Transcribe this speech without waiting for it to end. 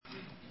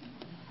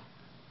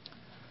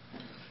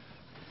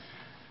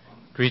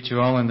Greet you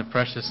all in the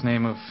precious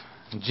name of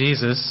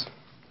Jesus.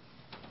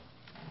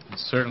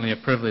 It's certainly a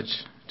privilege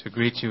to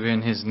greet you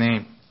in His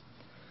name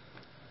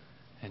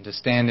and to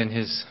stand in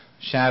His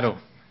shadow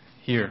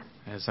here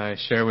as I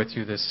share with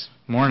you this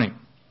morning.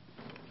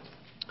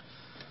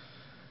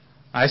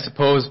 I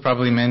suppose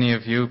probably many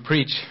of you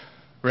preach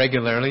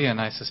regularly, and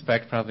I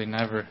suspect probably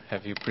never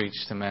have you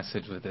preached a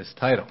message with this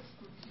title.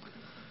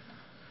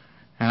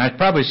 And I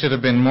probably should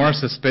have been more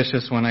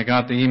suspicious when I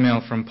got the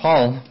email from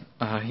Paul.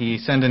 He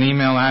sent an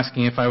email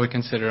asking if I would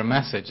consider a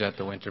message at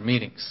the winter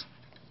meetings.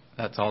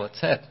 That's all it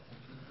said.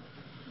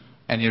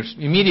 And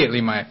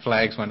immediately my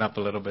flags went up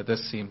a little bit.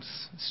 This seems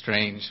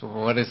strange.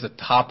 What is the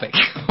topic?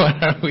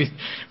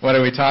 What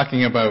are we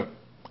talking about?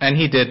 And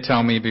he did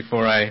tell me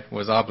before I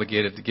was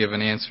obligated to give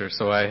an answer,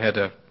 so I had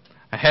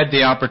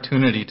the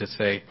opportunity to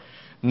say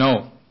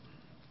no.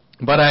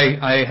 But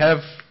I have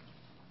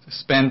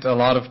spent a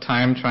lot of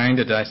time trying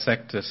to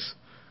dissect this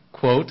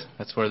quote.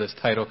 That's where this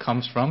title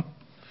comes from.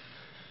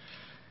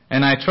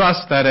 And I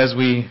trust that as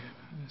we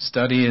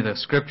study the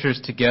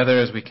Scriptures together,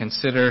 as we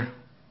consider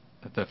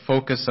the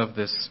focus of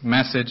this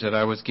message that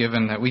I was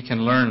given, that we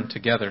can learn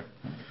together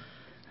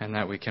and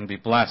that we can be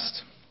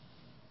blessed.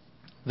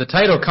 The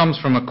title comes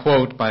from a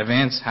quote by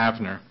Vance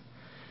Havner.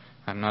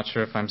 I'm not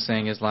sure if I'm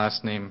saying his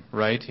last name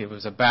right. He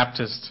was a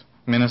Baptist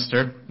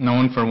minister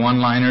known for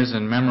one-liners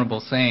and memorable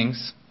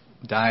sayings.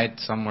 Died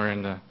somewhere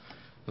in the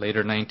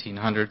later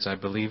 1900s, I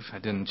believe. I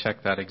didn't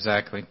check that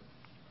exactly.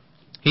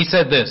 He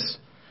said this: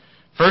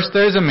 "First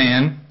there's a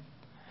man,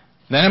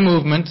 then a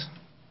movement,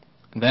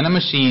 then a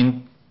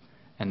machine,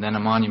 and then a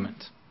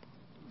monument."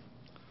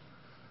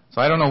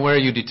 So I don't know where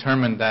you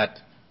determined that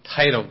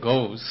title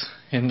goes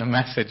in the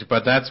message,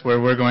 but that's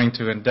where we're going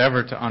to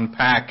endeavor to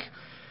unpack.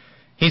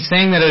 He's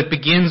saying that it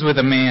begins with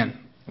a man,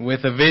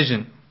 with a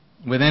vision,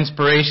 with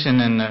inspiration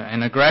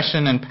and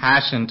aggression and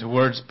passion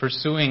towards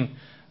pursuing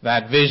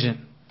that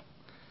vision.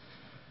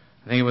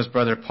 I think it was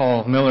Brother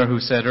Paul Miller who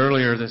said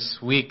earlier this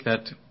week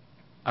that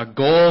a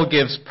goal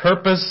gives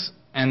purpose,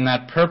 and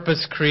that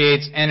purpose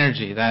creates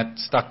energy. That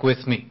stuck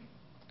with me.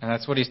 And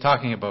that's what he's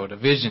talking about, a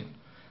vision,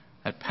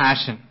 that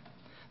passion.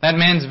 That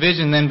man's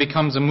vision then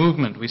becomes a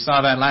movement. We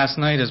saw that last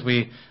night as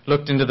we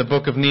looked into the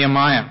book of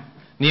Nehemiah.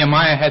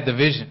 Nehemiah had the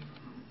vision.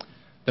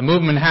 The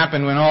movement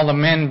happened when all the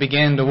men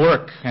began to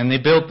work and they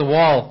built the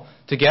wall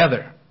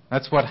together.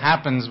 That's what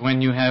happens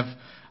when you have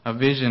a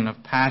vision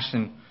of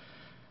passion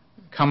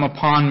come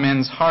upon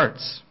men's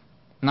hearts.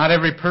 Not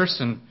every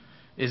person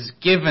is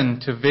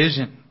given to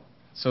vision.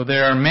 So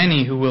there are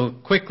many who will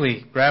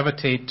quickly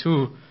gravitate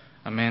to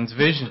a man's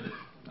vision.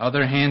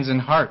 Other hands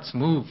and hearts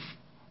move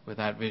with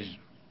that vision.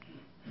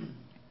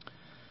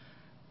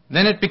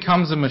 Then it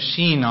becomes a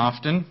machine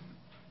often.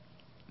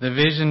 The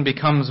vision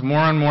becomes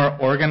more and more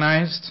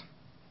organized,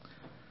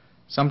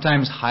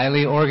 sometimes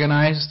highly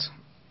organized,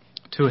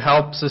 to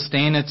help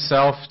sustain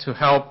itself, to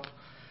help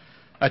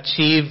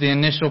achieve the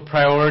initial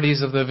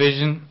priorities of the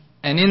vision.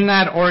 And in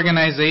that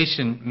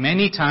organization,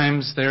 many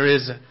times there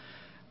is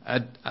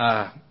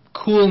a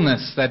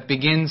coolness that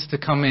begins to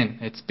come in.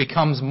 It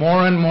becomes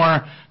more and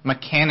more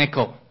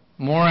mechanical,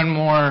 more and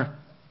more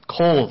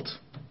cold,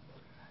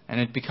 and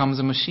it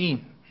becomes a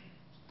machine.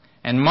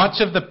 And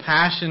much of the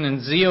passion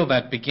and zeal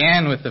that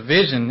began with the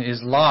vision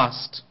is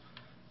lost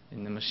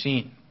in the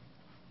machine.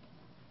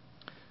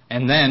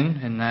 And then,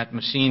 and that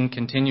machine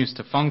continues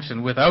to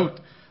function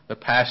without the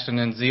passion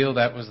and zeal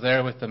that was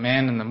there with the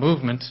man and the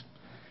movement,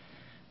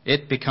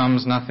 it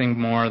becomes nothing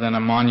more than a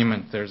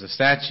monument. There's a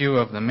statue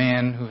of the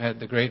man who had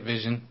the great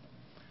vision.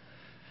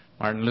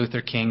 Martin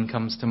Luther King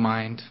comes to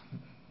mind.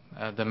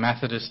 The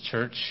Methodist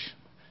Church,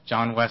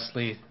 John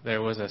Wesley,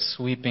 there was a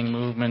sweeping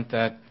movement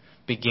that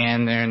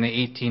began there in the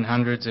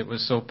 1800s. It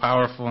was so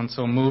powerful and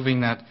so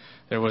moving that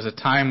there was a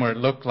time where it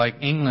looked like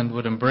England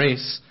would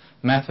embrace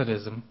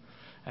Methodism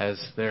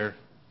as their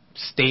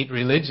state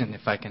religion,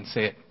 if I can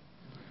say it.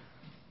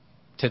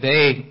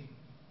 Today,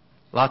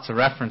 lots of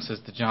references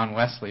to John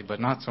Wesley, but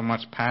not so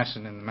much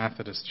passion in the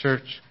Methodist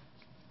Church.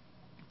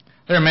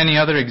 There are many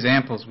other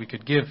examples we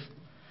could give.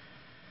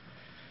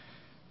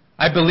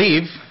 I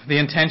believe the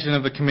intention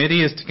of the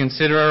committee is to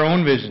consider our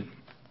own vision,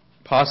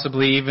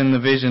 possibly even the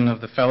vision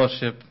of the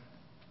fellowship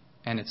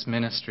and its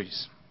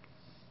ministries.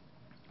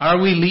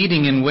 Are we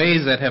leading in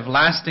ways that have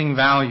lasting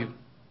value?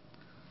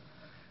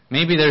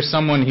 Maybe there's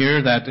someone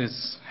here that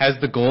has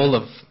the goal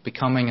of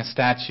becoming a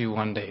statue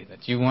one day,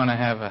 that you want to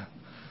have a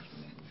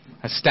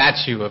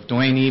statue of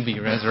Dwayne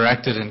Eby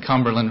resurrected in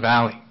Cumberland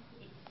Valley.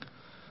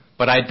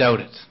 But I doubt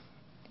it.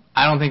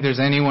 I don't think there's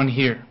anyone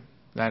here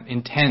that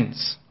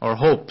intends or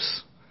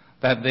hopes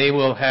that they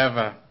will have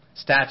a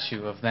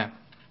statue of them.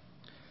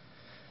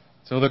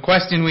 So the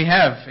question we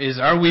have is,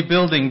 are we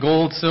building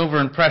gold, silver,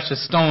 and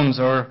precious stones,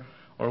 or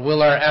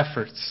will our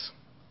efforts,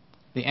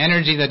 the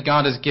energy that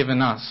God has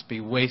given us, be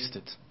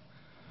wasted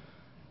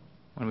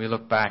when we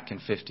look back in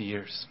 50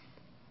 years?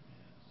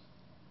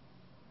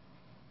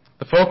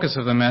 The focus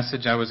of the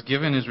message I was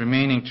given is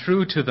remaining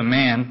true to the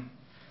man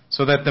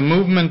so that the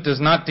movement does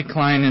not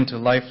decline into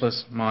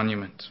lifeless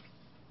monument.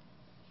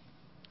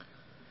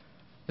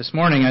 This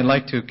morning I'd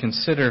like to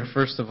consider,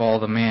 first of all,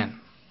 the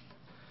man.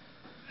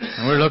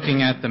 And we're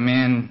looking at the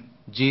man,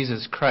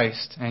 Jesus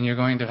Christ, and you're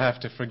going to have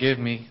to forgive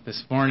me.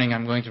 This morning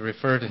I'm going to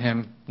refer to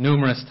him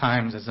numerous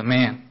times as a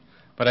man.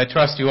 But I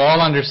trust you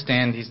all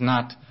understand he's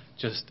not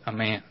just a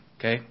man,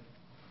 okay?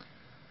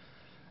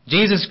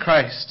 Jesus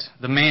Christ,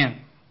 the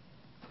man.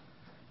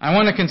 I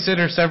want to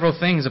consider several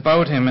things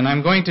about him, and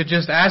I'm going to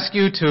just ask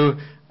you to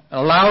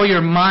allow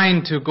your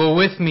mind to go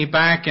with me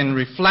back and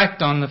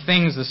reflect on the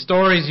things, the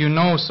stories you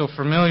know so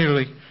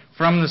familiarly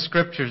from the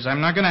Scriptures.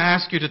 I'm not going to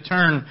ask you to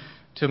turn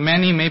to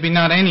many, maybe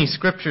not any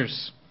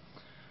Scriptures.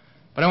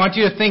 But I want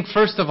you to think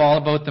first of all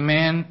about the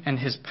man and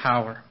his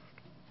power.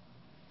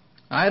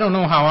 I don't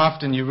know how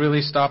often you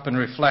really stop and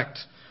reflect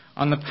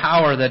on the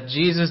power that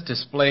Jesus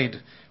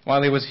displayed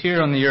while he was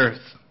here on the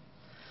earth.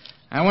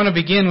 I want to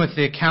begin with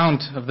the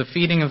account of the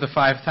feeding of the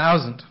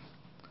 5,000.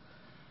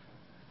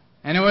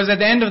 And it was at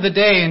the end of the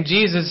day, and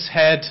Jesus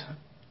had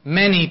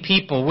many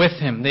people with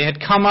him. They had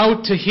come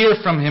out to hear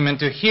from him and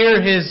to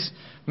hear his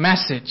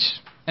message.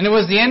 And it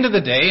was the end of the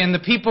day, and the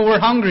people were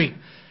hungry.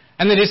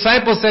 And the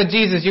disciples said,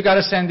 Jesus, you got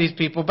to send these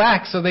people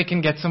back so they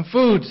can get some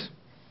food.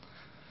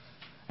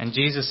 And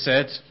Jesus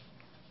said,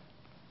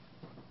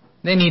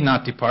 they need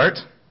not depart.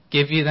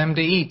 Give ye them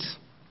to eat.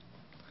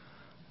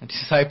 The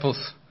disciples,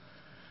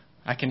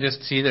 I can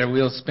just see their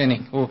wheels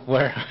spinning. Oh,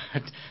 where?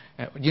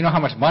 You know how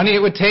much money it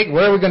would take?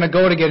 Where are we going to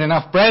go to get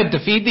enough bread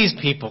to feed these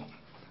people?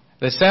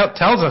 This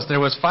tells us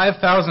there was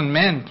 5,000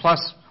 men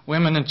plus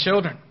women and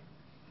children.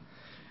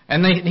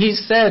 And he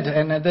said,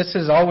 and this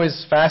has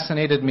always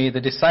fascinated me, the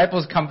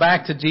disciples come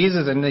back to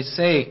Jesus and they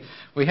say,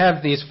 we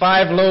have these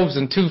 5 loaves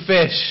and 2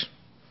 fish.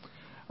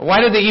 Why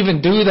did they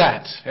even do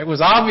that? It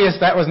was obvious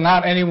that was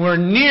not anywhere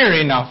near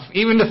enough,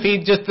 even to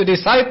feed just the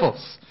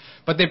disciples.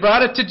 But they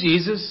brought it to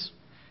Jesus,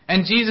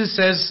 and Jesus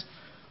says,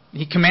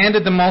 he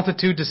commanded the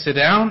multitude to sit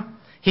down.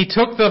 He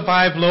took the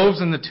 5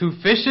 loaves and the 2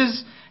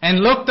 fishes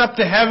and looked up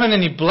to heaven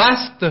and he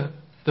blessed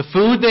the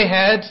food they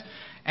had.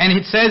 And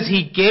it says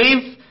he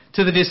gave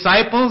to the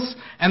disciples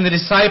and the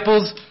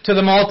disciples to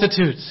the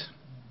multitudes.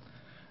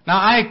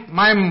 Now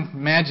my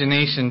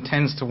imagination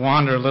tends to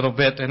wander a little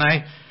bit, and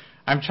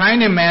I'm trying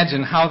to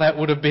imagine how that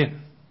would have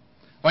been.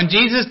 When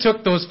Jesus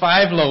took those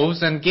 5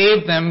 loaves and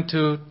gave them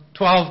to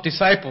 12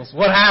 disciples,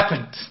 what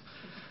happened?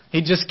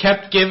 He just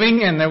kept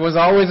giving, and there was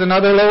always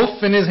another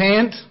loaf in his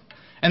hand.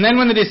 And then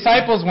when the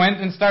disciples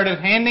went and started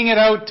handing it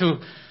out to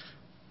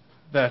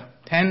the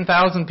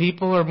 10,000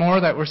 people or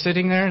more that were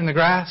sitting there in the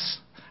grass,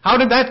 how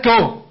did that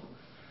go?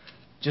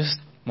 Just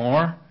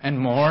more and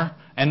more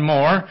and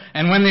more.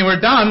 And when they were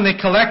done, they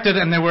collected,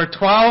 and there were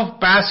 12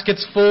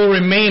 baskets full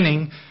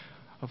remaining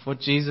of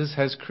what Jesus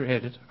has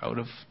created out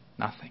of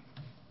nothing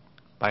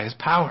by his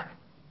power.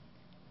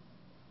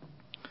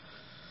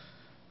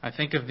 I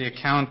think of the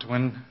account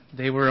when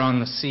they were on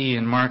the sea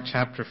in Mark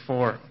chapter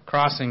 4,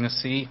 crossing the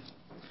sea.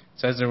 It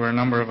says there were a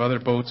number of other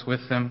boats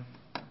with them.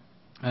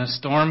 And a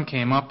storm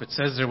came up. It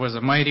says there was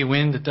a mighty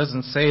wind. It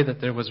doesn't say that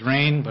there was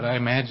rain, but I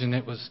imagine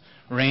it was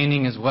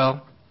raining as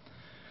well.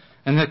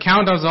 And the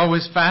account has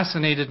always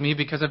fascinated me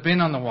because I've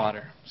been on the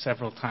water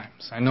several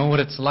times. I know what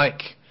it's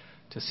like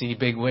to see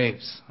big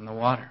waves on the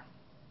water.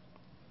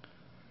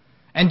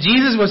 And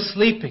Jesus was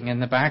sleeping in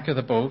the back of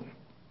the boat,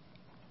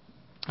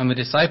 and the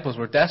disciples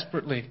were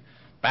desperately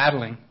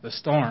battling the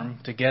storm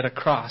to get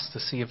across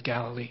the Sea of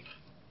Galilee.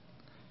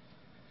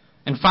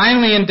 And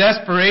finally, in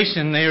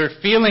desperation, they were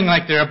feeling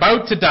like they're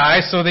about to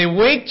die, so they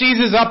wake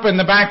Jesus up in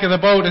the back of the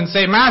boat and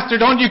say, Master,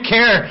 don't you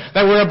care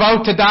that we're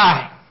about to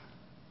die?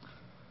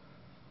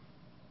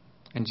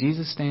 And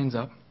Jesus stands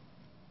up.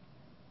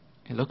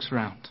 He looks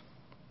around.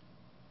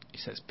 He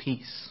says,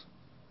 peace,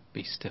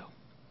 be still.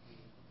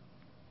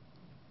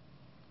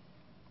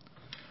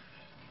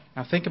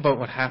 Now think about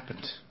what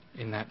happened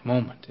in that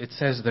moment. It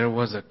says there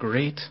was a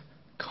great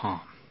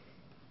calm.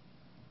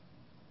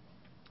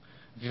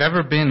 If you've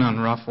ever been on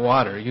rough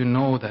water, you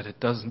know that it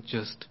doesn't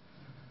just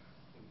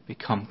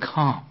become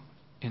calm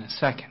in a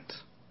second.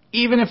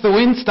 Even if the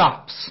wind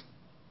stops.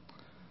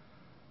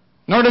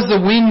 Nor does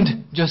the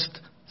wind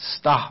just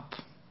stop.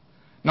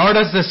 Nor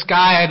does the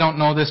sky, I don't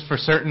know this for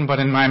certain, but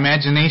in my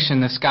imagination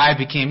the sky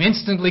became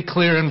instantly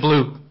clear and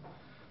blue.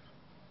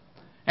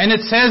 And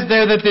it says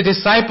there that the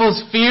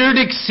disciples feared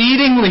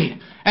exceedingly.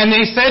 And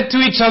they said to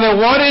each other,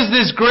 what is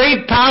this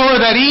great power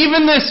that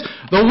even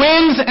the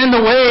winds and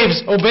the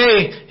waves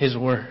obey his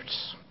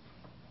words?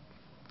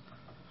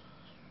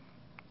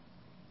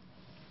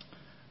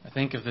 I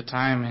think of the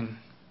time in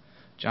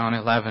John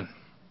 11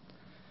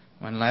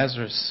 when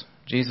Lazarus,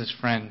 Jesus'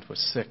 friend, was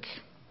sick.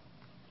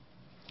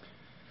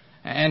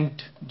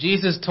 And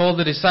Jesus told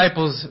the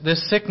disciples,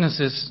 this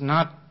sickness is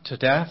not to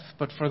death,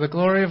 but for the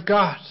glory of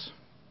God.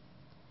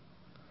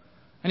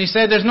 And he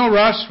said, there's no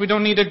rush, we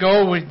don't need to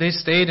go. They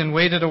stayed and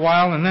waited a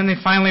while, and then they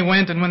finally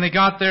went, and when they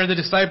got there, the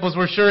disciples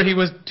were sure he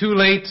was too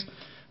late,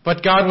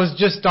 but God was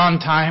just on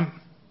time,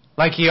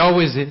 like he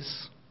always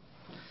is.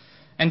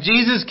 And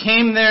Jesus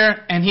came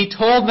there, and he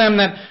told them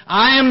that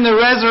I am the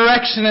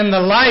resurrection and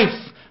the life.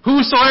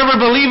 Whosoever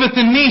believeth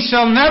in me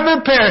shall never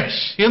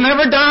perish. He'll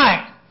never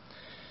die.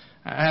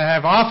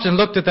 I've often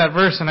looked at that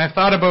verse and I've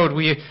thought about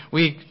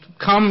we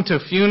come to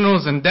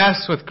funerals and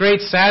deaths with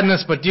great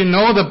sadness, but do you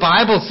know the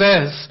Bible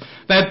says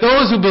that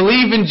those who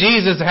believe in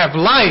Jesus have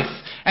life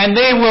and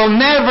they will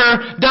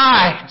never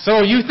die.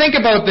 So you think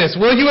about this.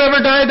 Will you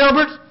ever die,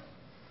 Delbert?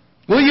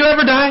 Will you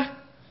ever die?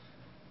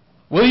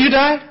 Will you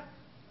die?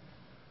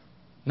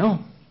 No.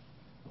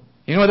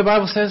 You know what the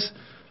Bible says?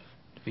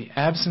 To be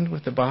absent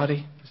with the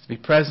body is to be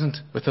present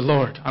with the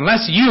Lord.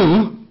 Unless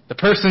you, the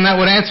person that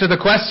would answer the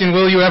question,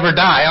 will you ever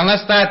die?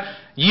 Unless that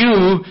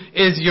you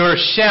is your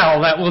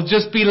shell that will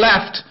just be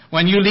left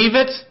when you leave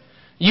it,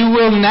 you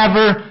will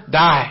never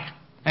die.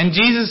 And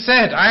Jesus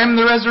said, I am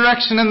the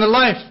resurrection and the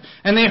life.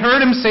 And they heard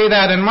him say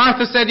that. And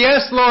Martha said,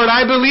 yes, Lord,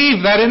 I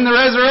believe that in the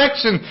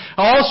resurrection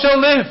all shall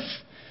live.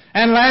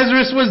 And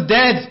Lazarus was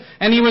dead.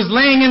 And he was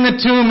laying in the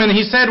tomb, and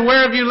he said,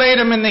 where have you laid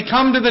him? And they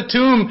come to the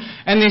tomb,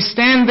 and they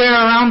stand there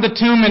around the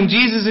tomb, and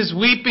Jesus is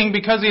weeping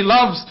because he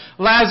loves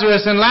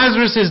Lazarus, and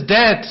Lazarus is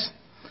dead.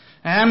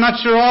 And I'm not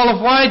sure all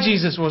of why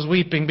Jesus was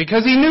weeping,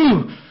 because he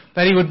knew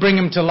that he would bring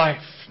him to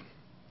life.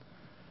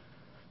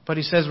 But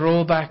he says,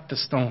 roll back the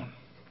stone.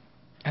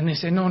 And they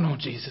say, no,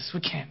 Jesus, we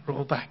can't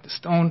roll back the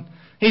stone.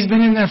 He's been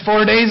in there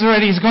 4 days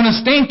already. He's going to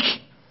stink.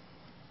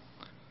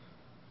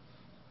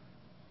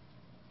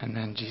 And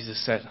then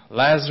Jesus said,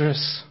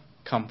 Lazarus,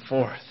 come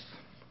forth.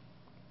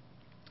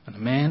 And the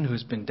man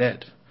who's been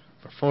dead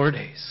for 4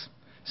 days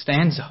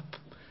stands up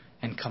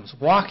and comes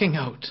walking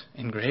out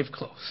in grave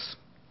clothes.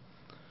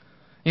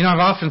 You know, I've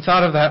often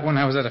thought of that when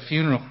I was at a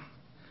funeral.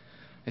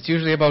 It's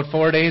usually about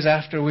 4 days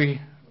after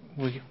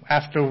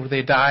after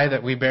they die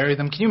that we bury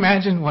them. Can you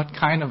imagine what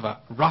kind of a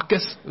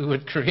ruckus we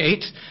would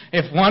create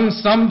if one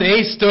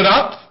someday stood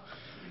up?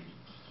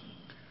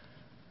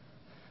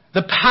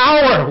 The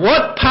power.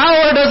 What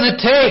power does it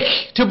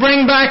take to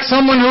bring back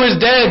someone who is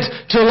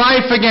dead to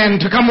life again,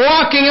 to come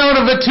walking out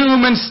of a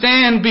tomb and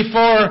stand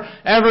before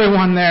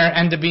everyone there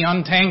and to be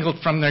untangled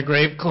from their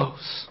grave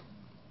clothes?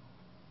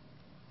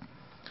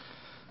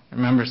 I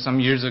remember some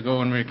years ago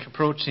when we were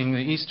approaching the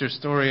Easter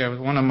story, with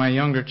one of my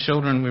younger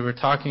children, we were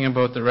talking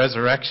about the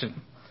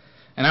resurrection.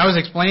 And I was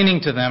explaining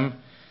to them,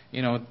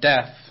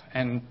 death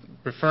and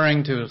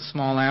referring to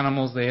small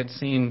animals they had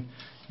seen.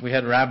 We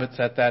had rabbits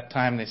at that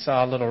time. They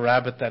saw a little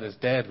rabbit that is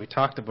dead. We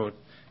talked about,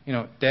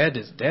 dead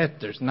is dead.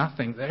 There's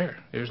nothing there.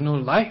 There's no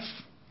life.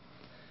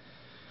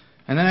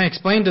 And then I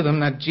explained to them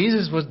that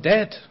Jesus was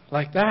dead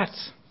like that.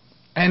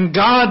 And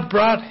God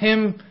brought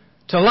him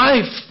to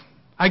life.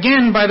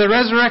 Again, by the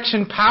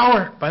resurrection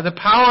power, by the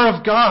power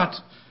of God.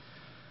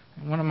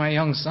 And one of my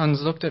young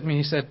sons looked at me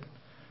and he said,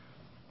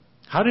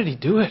 how did he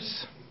do it?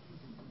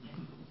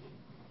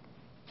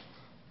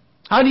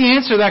 How do you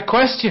answer that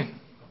question?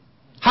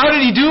 How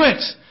did he do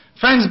it?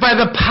 Friends, by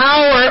the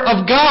power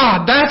of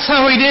God. That's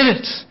how he did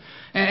it.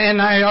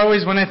 And I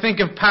always, when I think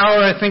of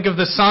power, I think of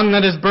the sun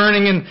that is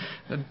burning in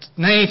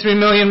 93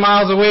 million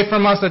miles away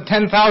from us at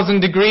 10,000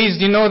 degrees.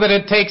 Do you know that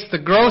it takes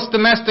the gross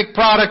domestic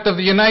product of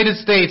the United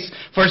States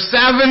for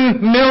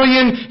 7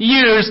 million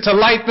years to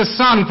light the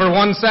sun for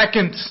 1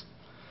 second?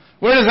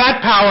 Where does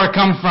that power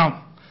come from?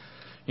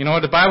 You know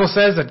what the Bible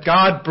says? That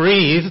God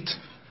breathed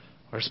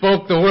or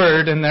spoke the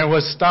word and there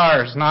was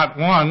stars. Not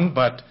one,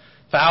 but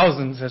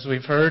thousands, as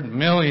we've heard,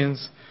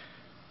 millions.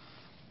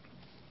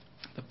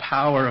 The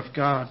power of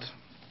God.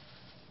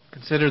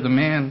 Consider the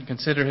man.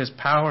 Consider his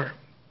power.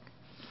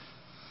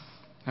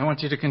 I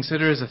want you to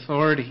consider his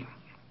authority.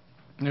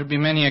 There would be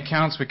many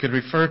accounts we could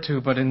refer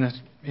to, but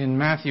in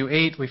Matthew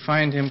 8 we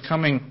find him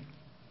coming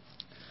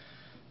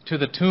to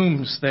the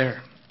tombs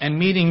there and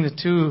meeting the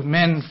two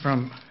men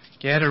from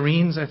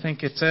Gadarenes, I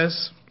think it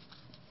says.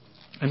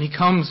 And he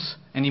comes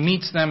and he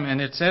meets them,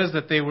 and it says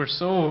that they were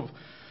so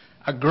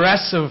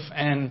aggressive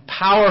and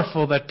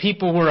powerful that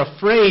people were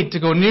afraid to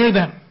go near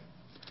them.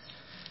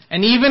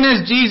 And even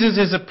as Jesus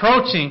is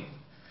approaching,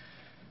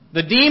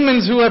 the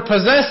demons who are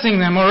possessing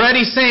them are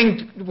already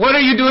saying, what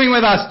are you doing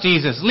with us,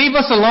 Jesus? Leave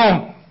us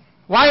alone.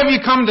 Why have you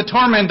come to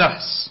torment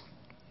us?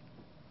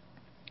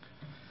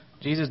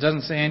 Jesus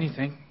doesn't say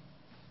anything.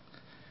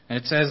 And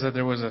it says that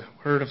there was a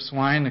herd of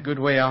swine a good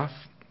way off.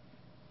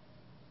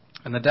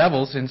 And the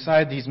devils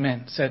inside these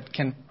men said,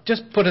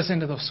 just put us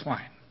into those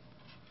swine.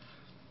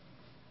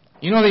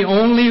 You know, the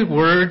only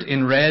word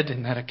in red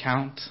in that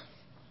account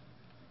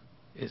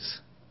is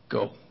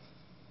go.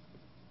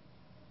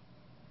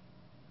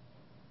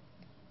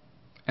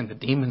 And the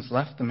demons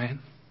left the man,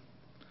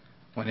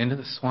 went into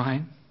the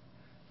swine.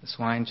 The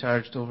swine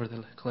charged over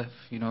the cliff.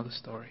 You know the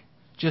story.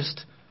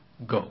 Just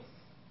go.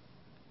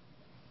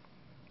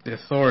 The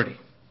authority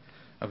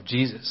of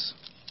Jesus.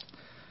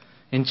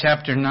 In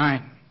chapter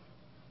 9,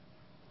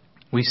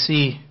 we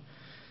see,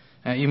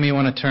 you may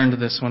want to turn to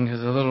this one because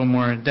it's a little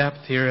more in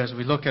depth here as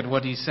we look at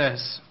what he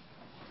says.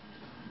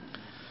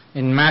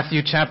 In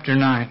Matthew chapter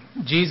 9,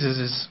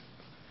 Jesus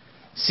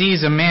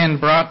sees a man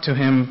brought to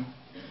him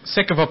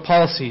sick of a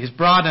palsy. He's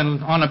brought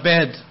on a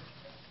bed.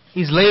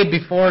 He's laid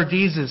before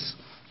Jesus,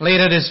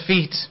 laid at his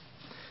feet.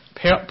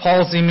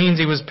 Palsy means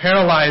he was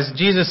paralyzed.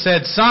 Jesus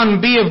said, Son,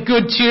 be of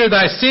good cheer,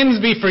 thy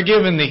sins be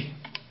forgiven thee.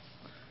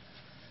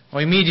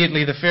 Well,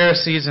 immediately the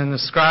Pharisees and the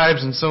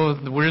scribes and so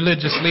the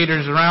religious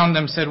leaders around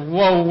them said,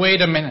 whoa,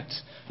 wait a minute.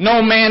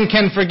 No man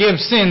can forgive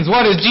sins.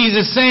 What is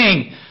Jesus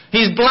saying?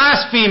 He's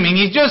blaspheming.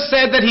 He just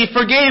said that he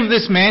forgave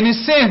this man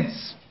his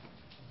sins.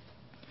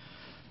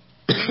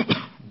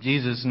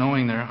 Jesus,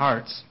 knowing their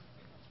hearts,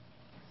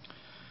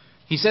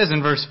 he says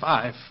in verse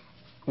 5,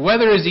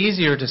 whether is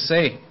easier to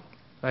say,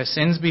 thy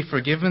sins be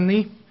forgiven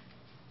thee,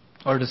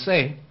 or to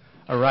say,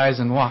 arise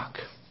and walk.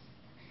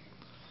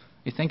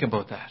 You think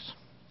about that.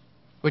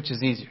 Which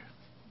is easier?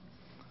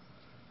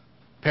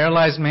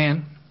 Paralyzed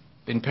man,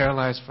 been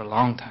paralyzed for a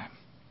long time.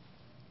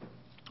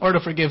 Or to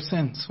forgive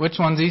sins. Which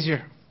one's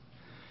easier?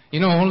 You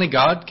know, only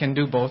God can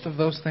do both of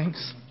those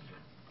things.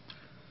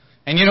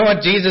 And you know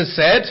what Jesus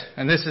said?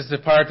 And this is the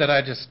part that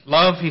I just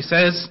love. He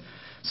says,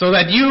 so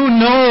that you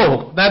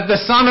know that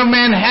the Son of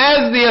Man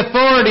has the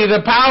authority,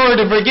 the power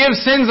to forgive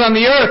sins on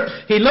the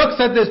earth. He looks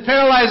at this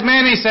paralyzed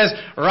man and he says,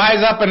 rise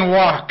up and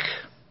walk.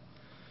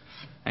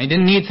 And he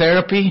didn't need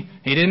therapy.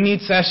 He didn't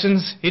need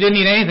sessions. He didn't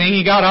need anything.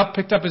 He got up,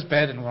 picked up his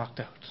bed, and walked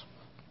out.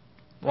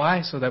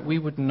 Why? So that we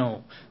would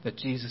know that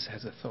Jesus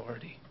has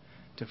authority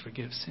to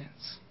forgive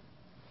sins.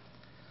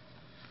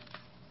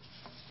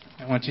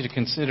 I want you to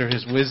consider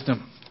his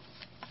wisdom.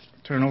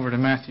 Turn over to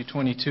Matthew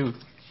 22.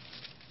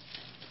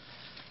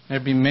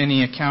 There'd be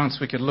many accounts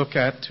we could look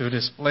at to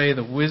display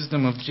the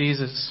wisdom of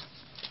Jesus.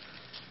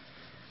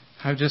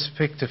 I've just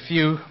picked a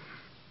few.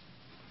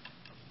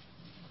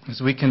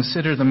 As we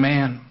consider the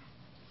man,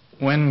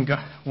 when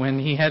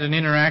he had an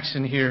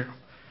interaction here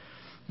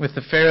with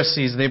the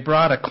Pharisees, they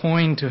brought a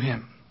coin to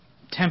him,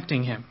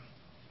 tempting him.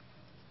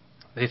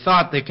 They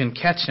thought they can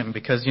catch him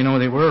because, you know,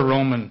 they were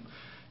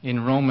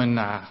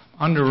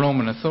under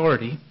Roman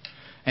authority,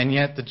 and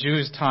yet the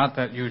Jews taught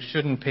that you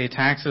shouldn't pay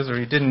taxes, or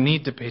you didn't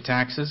need to pay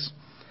taxes.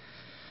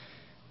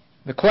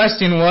 The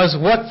question was,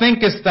 what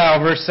thinkest thou,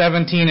 verse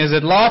 17, is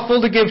it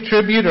lawful to give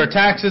tribute or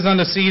taxes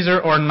unto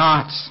Caesar or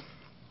not?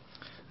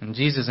 And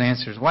Jesus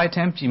answers, why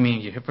tempt ye me,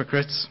 you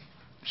hypocrites?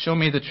 Show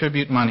me the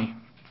tribute money.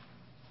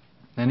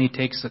 Then he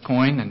takes the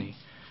coin and he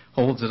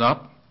holds it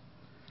up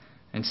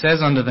and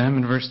says unto them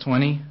in verse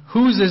 20,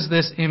 whose is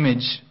this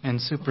image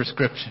and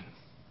superscription?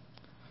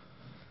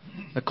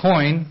 The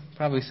coin,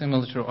 probably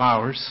similar to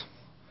ours,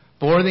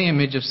 bore the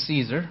image of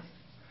Caesar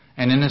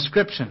and an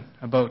inscription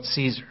about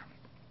Caesar.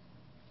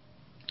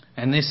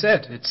 And they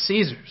said, it's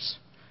Caesar's.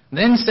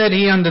 Then said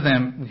he unto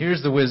them, and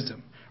here's the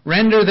wisdom,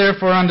 render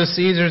therefore unto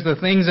Caesar the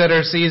things that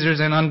are Caesar's,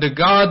 and unto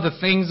God the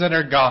things that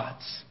are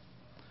God's.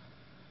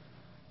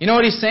 You know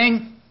what he's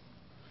saying?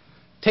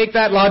 Take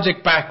that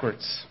logic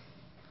backwards.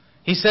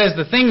 He says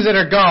the things that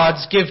are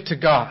God's, give to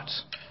God.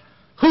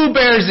 Who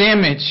bears the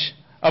image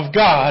of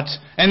God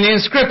and the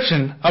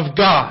inscription of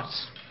God?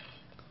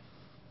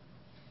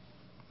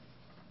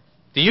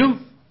 Do you?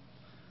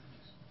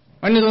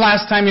 When was the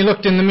last time you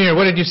looked in the mirror?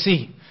 What did you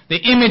see? The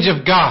image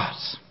of God.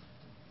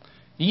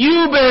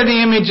 You bear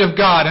the image of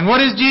God. And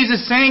what is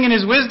Jesus saying in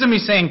his wisdom?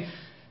 He's saying,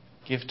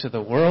 give to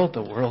the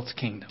world's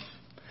kingdom.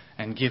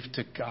 And give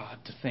to God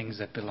the things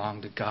that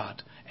belong to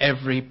God.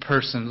 Every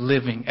person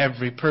living,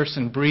 every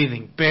person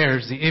breathing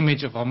bears the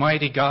image of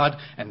Almighty God,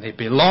 and they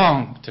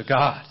belong to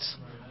God.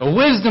 The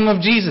wisdom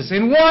of Jesus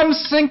in one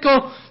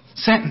single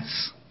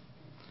sentence.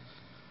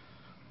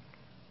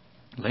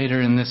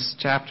 Later in this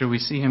chapter we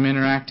see him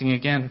interacting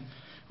again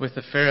with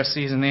the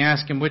Pharisees, and they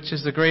ask him, which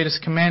is the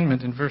greatest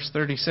commandment, in verse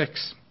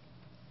 36.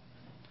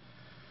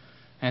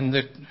 And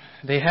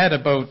they had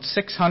about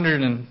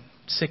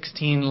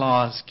 616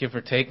 laws, give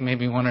or take,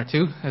 maybe one or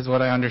two, is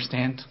what I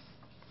understand.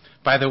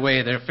 By the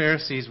way, their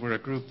Pharisees were a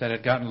group that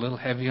had gotten a little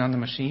heavy on the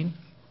machine,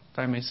 if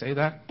I may say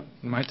that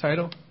in my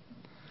title.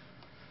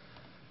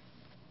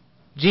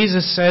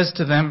 Jesus says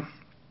to them,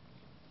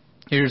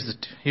 here's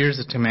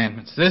the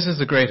commandments. This is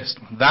the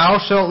greatest one. Thou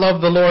shalt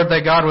love the Lord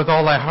thy God with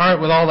all thy heart,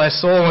 with all thy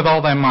soul, and with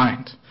all thy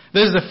mind.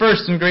 This is the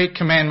first and great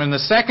commandment. The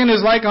second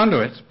is like unto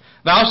it.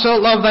 Thou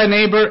shalt love thy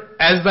neighbor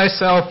as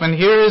thyself. And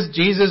here is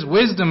Jesus'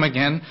 wisdom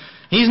again.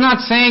 He's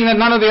not saying that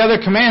none of the other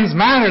commands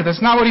matter.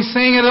 That's not what he's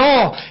saying at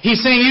all.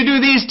 He's saying you do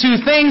these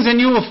two things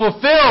and you will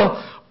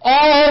fulfill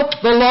all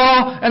the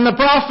law and the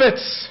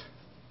prophets.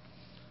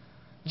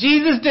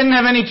 Jesus didn't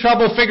have any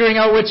trouble figuring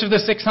out which of the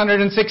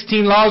 616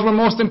 laws were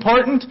most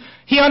important.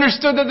 He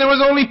understood that there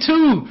was only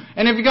two.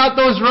 And if you got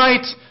those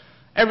right,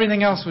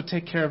 everything else would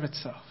take care of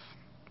itself.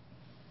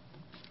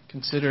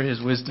 Consider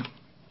his wisdom.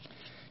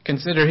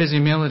 Consider his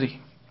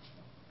humility.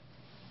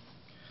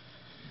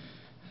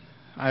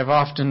 I've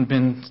often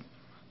been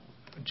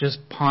just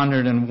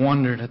pondered and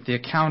wondered at the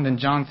account in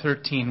John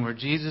 13 where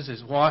Jesus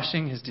is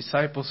washing his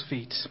disciples'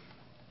 feet.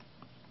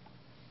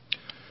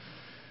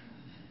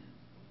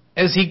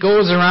 As he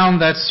goes around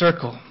that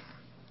circle,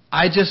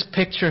 I just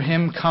picture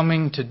him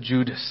coming to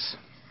Judas,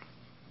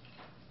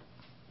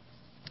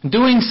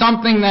 doing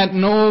something that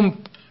no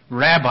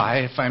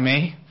rabbi, if I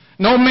may,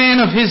 no man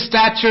of his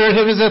stature,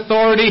 of his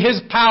authority,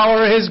 his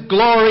power, his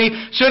glory,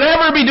 should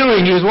ever be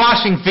doing. He was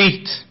washing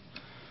feet.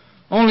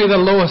 Only the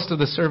lowest of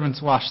the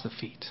servants wash the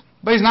feet.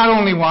 But he's not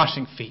only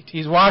washing feet,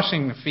 he's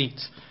washing the feet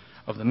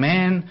of the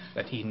man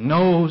that he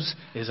knows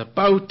is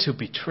about to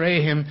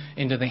betray him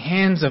into the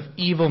hands of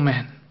evil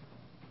men.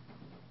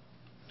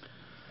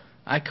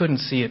 I couldn't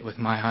see it with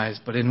my eyes,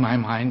 but in my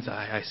mind's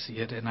eye I see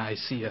it, and I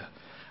see a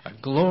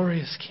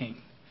glorious king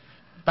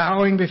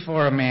bowing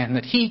before a man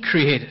that he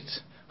created,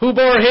 who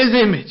bore his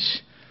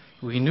image,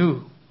 who he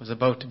knew was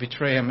about to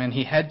betray him, and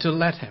he had to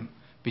let him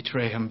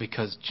betray him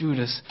because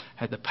Judas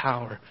had the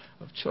power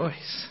of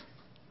choice.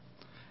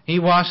 He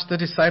washed the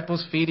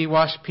disciples' feet. He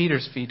washed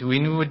Peter's feet, who he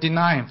knew would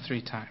deny him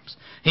 3 times.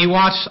 He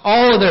washed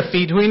all of their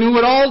feet, who he knew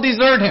would all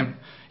desert him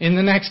in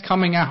the next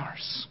coming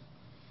hours.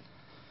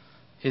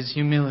 His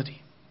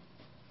humility.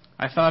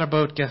 I thought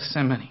about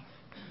Gethsemane.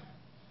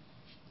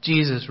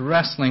 Jesus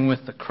wrestling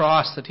with the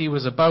cross that he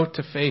was about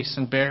to face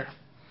and bear.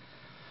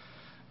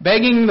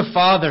 Begging the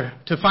Father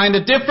to find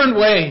a different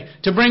way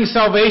to bring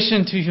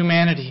salvation to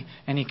humanity.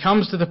 And he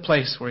comes to the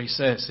place where he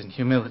says in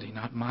humility,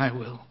 not my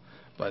will,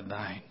 but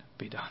thine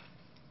be done.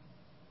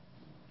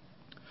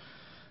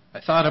 I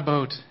thought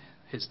about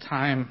his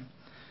time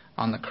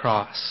on the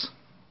cross.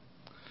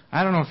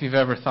 I don't know if you've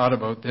ever thought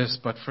about this,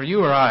 but for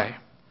you or I,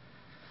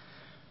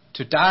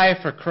 to die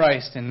for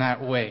Christ in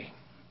that way,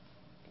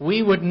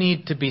 we would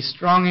need to be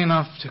strong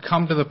enough to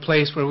come to the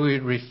place where we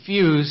would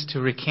refuse to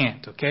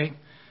recant, okay?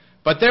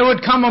 But there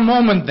would come a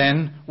moment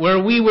then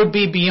where we would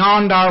be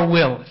beyond our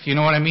will, if you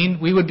know what I mean.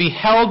 We would be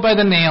held by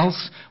the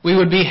nails. We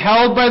would be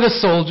held by the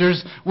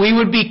soldiers. We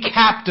would be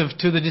captive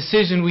to the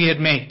decision we had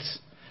made.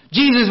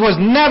 Jesus was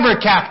never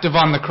captive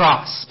on the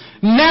cross.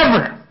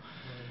 Never.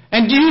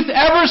 And do you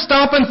ever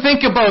stop and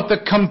think about the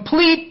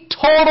complete,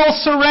 total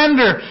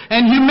surrender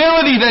and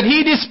humility that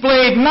he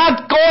displayed,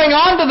 not going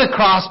onto the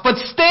cross, but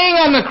staying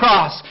on the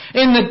cross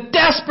in the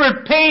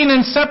desperate pain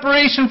and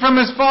separation from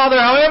his Father,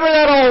 however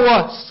that all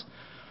was?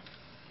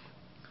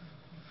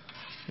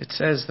 It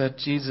says that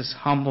Jesus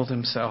humbled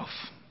himself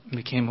and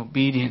became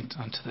obedient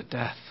unto the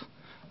death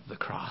of the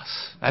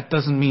cross. That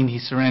doesn't mean he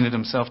surrendered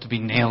himself to be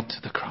nailed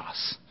to the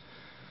cross.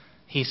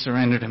 He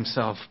surrendered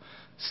himself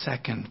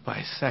second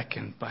by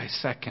second by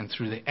second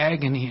through the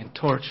agony and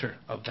torture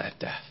of that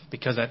death.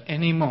 Because at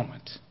any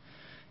moment,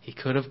 he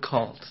could have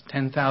called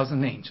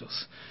 10,000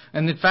 angels.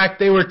 And in fact,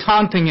 they were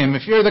taunting him,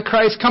 if you're the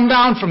Christ, come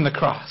down from the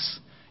cross.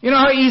 You know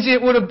how easy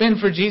it would have been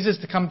for Jesus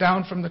to come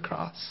down from the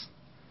cross?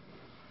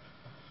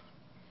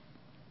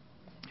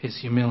 His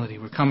humility.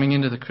 We're coming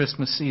into the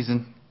Christmas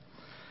season.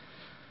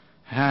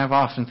 And I've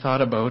often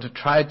thought about, or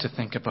tried to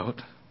think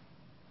about,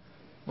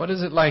 what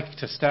is it like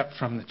to step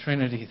from the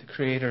Trinity, the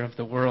creator of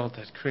the world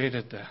that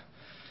created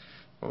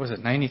the,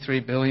 93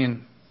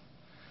 billion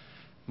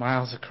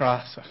miles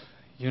across a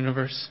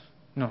universe?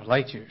 No,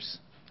 light years.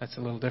 That's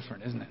a little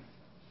different, isn't it?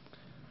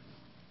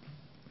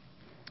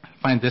 I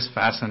find this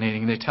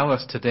fascinating. They tell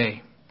us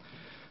today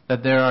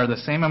that there are the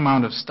same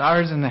amount of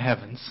stars in the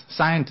heavens.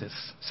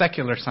 Scientists,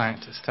 secular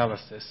scientists tell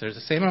us this. There's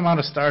the same amount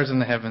of stars in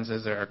the heavens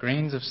as there are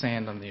grains of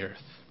sand on the earth.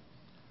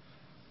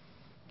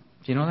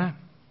 Do you know that?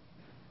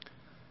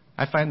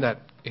 I find that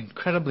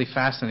incredibly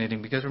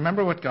fascinating because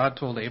remember what God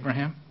told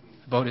Abraham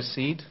about his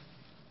seed?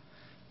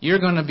 Your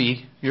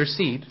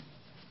seed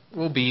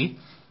will be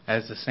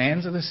as the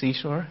sands of the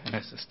seashore and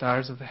as the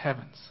stars of the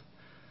heavens.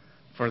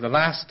 For the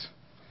last,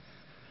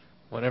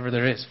 whatever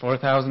there is,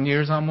 4,000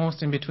 years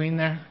almost in between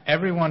there,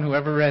 everyone who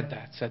ever read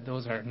that said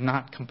those are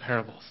not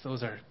comparables.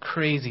 Those are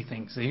crazy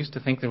things. They used to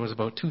think there was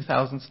about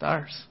 2,000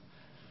 stars.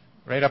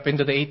 Right up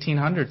into the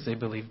 1800s, they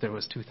believed there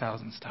was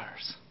 2,000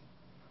 stars.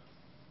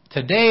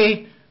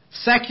 Today,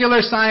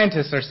 secular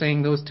scientists are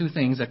saying those two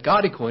things that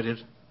God equated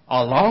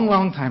a long,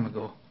 long time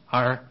ago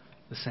are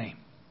the same.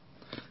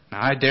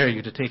 Now, I dare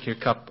you to take your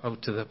cup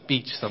out to the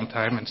beach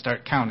sometime and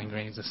start counting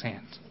grains of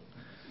sand.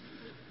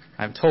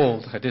 I'm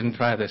told, I didn't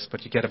try this,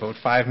 but you get about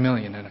 5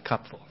 million in a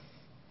cupful.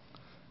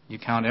 You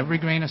count every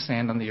grain of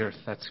sand on the earth.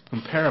 That's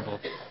comparable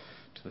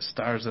to the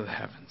stars of the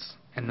heavens.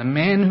 And the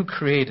man who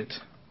created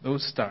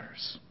those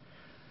stars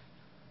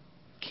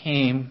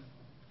came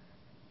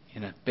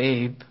in a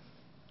babe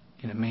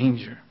in a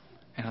manger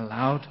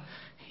and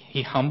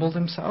he humbled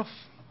himself.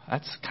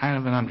 That's kind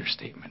of an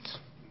understatement.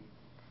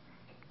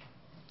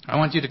 I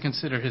want you to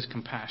consider his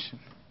compassion.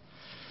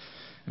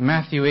 In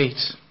Matthew 8,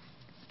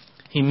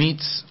 he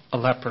meets a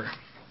leper.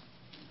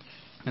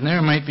 And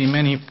there might be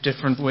many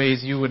different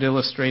ways you would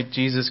illustrate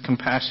Jesus'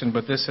 compassion,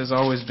 but this has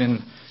always been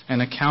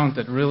an account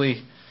that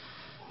really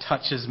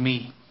touches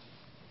me.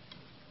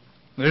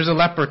 There's a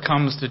leper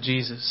comes to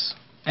Jesus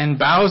and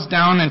bows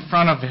down in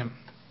front of him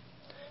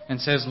and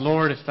says,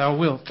 Lord, if thou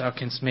wilt, thou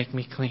canst make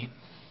me clean.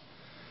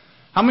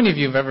 How many of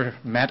you have ever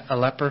met a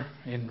leper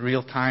in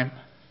real time?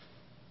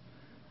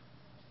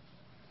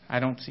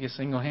 I don't see a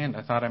single hand.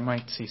 I thought I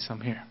might see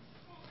some here.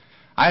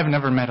 I have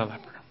never met a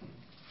leper.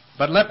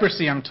 But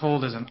leprosy, I'm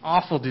told, is an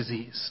awful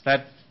disease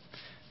that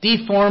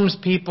deforms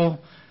people.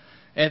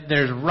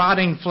 There's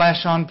rotting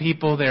flesh on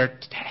people. They're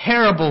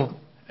terrible,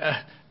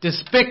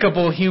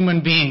 despicable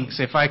human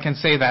beings, if I can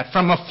say that,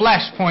 from a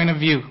flesh point of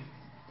view.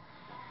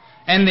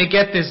 and they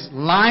get this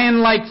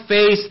lion-like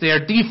face. They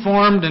are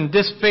deformed and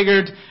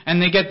disfigured,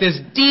 and they get this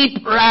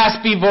deep,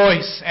 raspy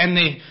voice, and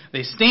they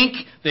stink,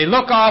 they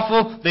look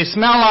awful, they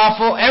smell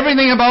awful,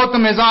 everything about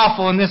them is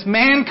awful. And this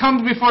man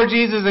comes before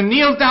Jesus and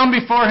kneels down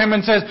before him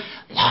and says,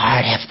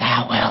 Lord, if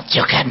thou wilt,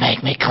 you can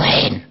make me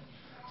clean.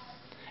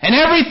 And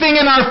everything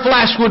in our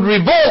flesh would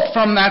revolt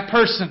from that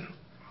person.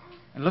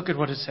 And look at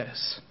what it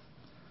says.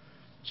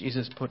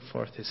 Jesus put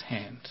forth his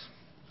hand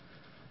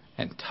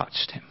and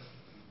touched him.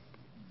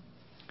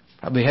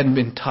 Probably hadn't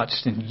been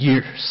touched in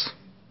years.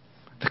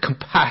 The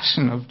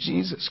compassion of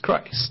Jesus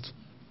Christ,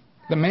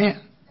 the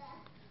man.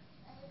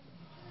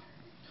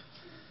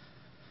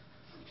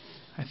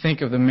 I think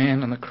of the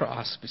man on the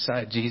cross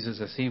beside Jesus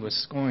as he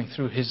was going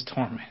through his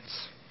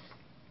torments.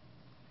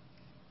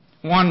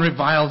 One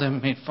reviled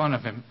him, made fun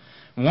of him.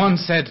 One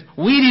said,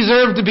 we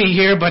deserve to be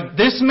here, but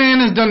this man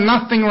has done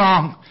nothing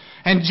wrong.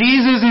 And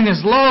Jesus, in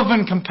his love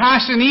and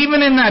compassion,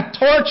 even in that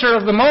torture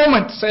of the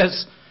moment,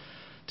 says,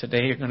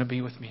 today you're going to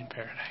be with me in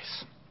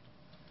paradise.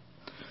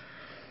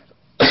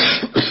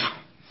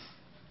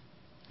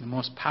 The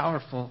most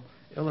powerful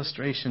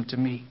illustration to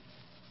me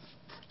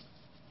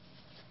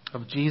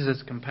of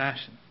Jesus'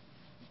 compassion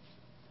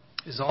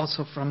is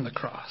also from the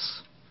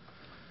cross.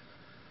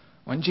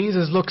 When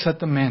Jesus looks at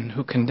the men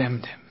who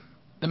condemned him,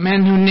 the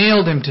men who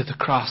nailed him to the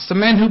cross, the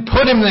men who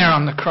put him there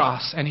on the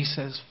cross, and he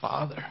says,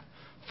 Father,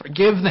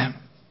 forgive them,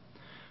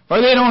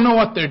 for they don't know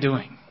what they're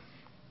doing.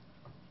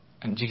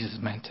 And Jesus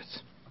meant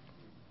it.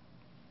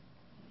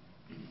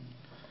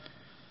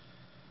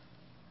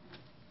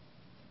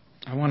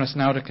 I want us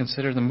now to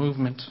consider the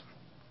movement.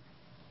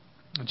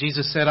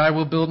 Jesus said, I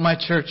will build my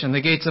church, and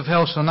the gates of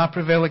hell shall not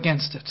prevail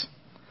against it.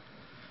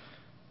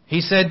 He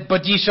said,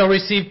 but ye shall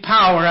receive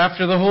power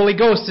after the Holy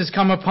Ghost is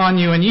come upon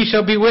you, and ye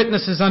shall be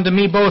witnesses unto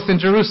me both in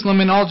Jerusalem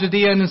and all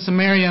Judea and in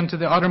Samaria and to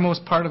the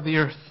uttermost part of the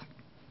earth.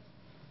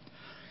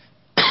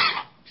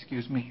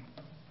 Excuse me.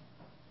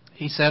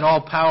 He said,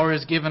 all power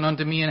is given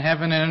unto me in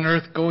heaven and in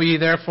earth. Go ye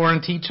therefore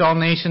and teach all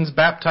nations,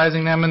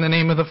 baptizing them in the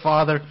name of the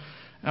Father,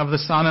 of the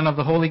Son, and of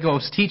the Holy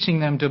Ghost, teaching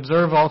them to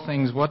observe all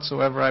things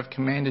whatsoever I have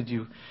commanded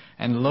you.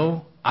 And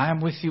lo, I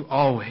am with you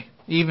always,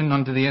 even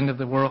unto the end of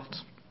the world.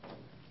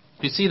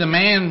 You see, the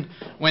man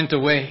went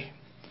away,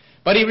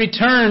 but he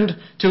returned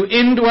to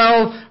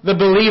indwell the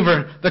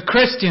believer, the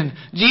Christian.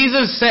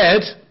 Jesus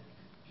said,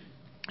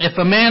 if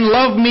a man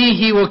love me,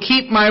 he will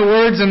keep my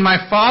words, and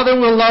my Father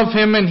will love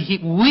him, and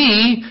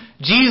we,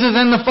 Jesus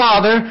and the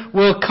Father,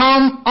 will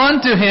come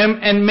unto him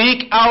and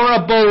make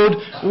our abode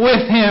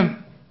with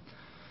him.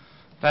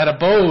 That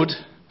abode,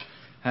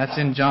 that's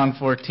in John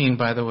 14,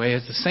 by the way,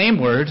 is the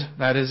same word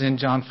that is in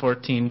John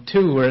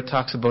 14:2, where it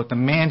talks about the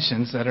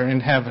mansions that are in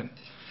heaven.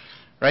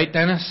 Right,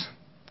 Dennis?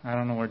 I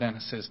don't know where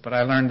Dennis is, but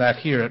I learned that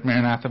here at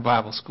Maranatha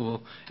Bible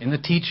School in the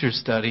teacher's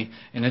study,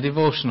 in a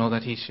devotional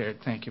that he shared.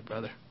 Thank you,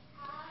 brother.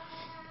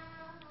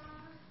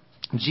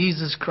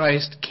 Jesus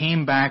Christ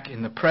came back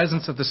in the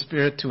presence of the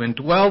Spirit to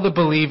indwell the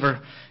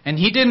believer, and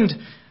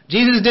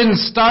Jesus didn't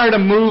start a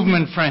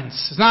movement, friends.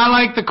 It's not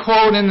like the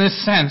quote in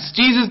this sense.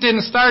 Jesus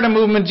didn't start a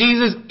movement.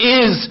 Jesus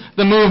is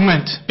the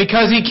movement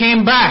because he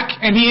came back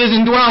and he is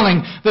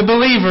indwelling the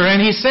believer.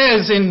 And he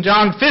says in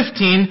John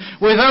 15,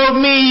 without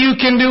me you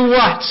can do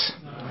what?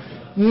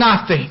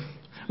 Nothing.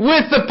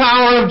 With the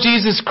power of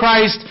Jesus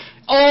Christ,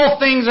 all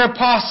things are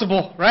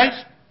possible,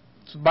 right?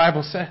 That's what the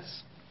Bible says.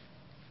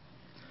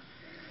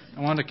 I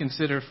want to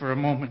consider for a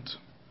moment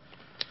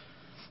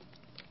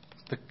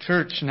the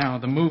church now,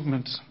 the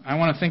movement. I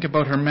want to think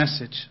about her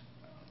message.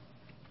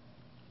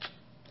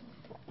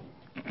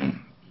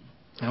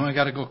 Now I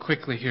got to go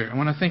quickly here. I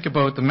want to think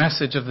about the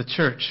message of the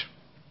church.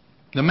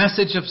 The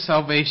message of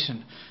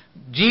salvation.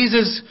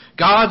 Jesus,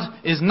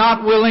 God, is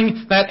not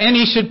willing that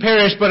any should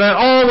perish, but that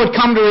all would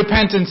come to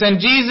repentance.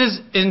 And Jesus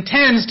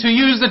intends to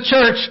use the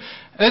church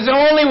as the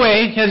only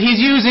way that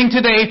he's using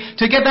today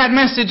to get that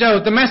message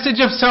out. The message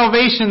of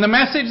salvation. The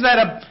message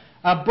that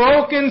a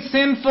broken,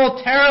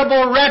 sinful,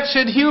 terrible,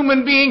 wretched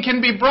human being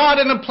can be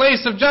brought in a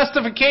place of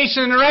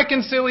justification and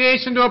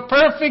reconciliation to a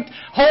perfect,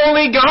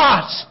 holy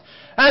God.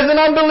 As an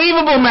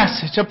unbelievable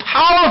message, a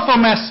powerful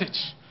message.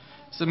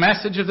 It's the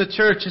message of the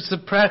church. It's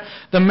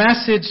the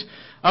message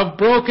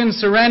of broken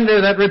surrender,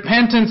 that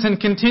repentance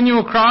and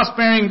continual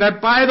cross-bearing,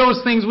 that by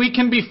those things we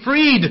can be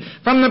freed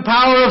from the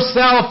power of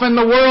self and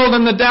the world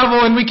and the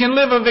devil, and we can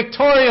live a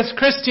victorious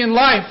Christian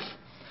life.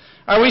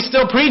 Are we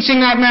still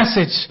preaching that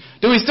message?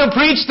 Do we still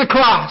preach the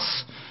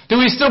cross? Do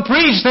we still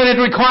preach that it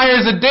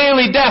requires a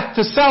daily death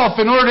to self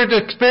in order to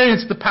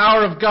experience the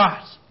power of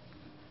God?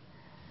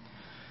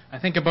 I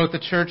think about the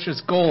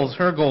church's goals,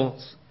 her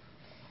goals.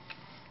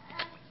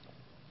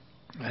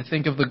 I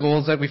think of the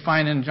goals that we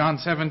find in John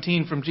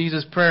 17 from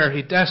Jesus' prayer.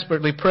 He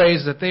desperately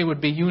prays that they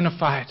would be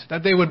unified,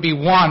 that they would be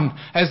one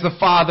as the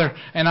Father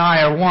and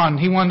I are one.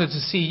 He wanted to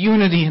see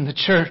unity in the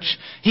church.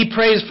 He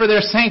prays for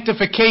their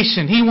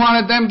sanctification. He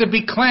wanted them to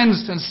be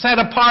cleansed and set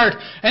apart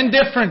and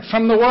different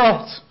from the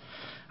world.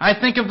 I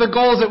think of the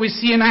goals that we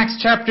see in Acts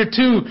chapter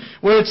 2,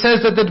 where it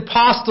says that the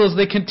apostles,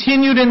 they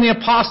continued in the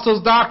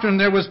apostles' doctrine.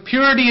 There was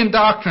purity in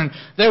doctrine.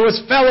 There was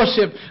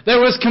fellowship.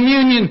 There was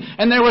communion.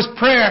 And there was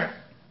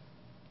prayer.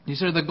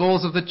 These are the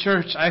goals of the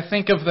church. I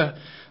think of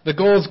the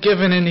goals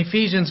given in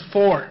Ephesians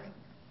 4.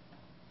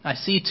 I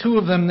see two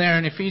of them there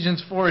in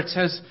Ephesians 4. It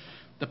says,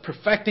 the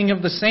perfecting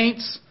of the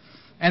saints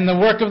and the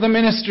work of the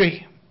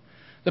ministry.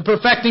 The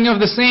perfecting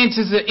of the saints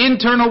is the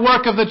internal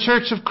work of the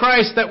church of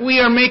Christ, that we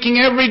are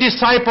making every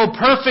disciple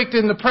perfect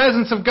in the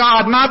presence of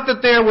God. Not that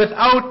they're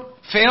without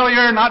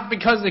failure, not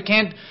because they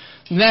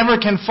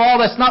never can fall.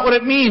 That's not what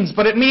it means.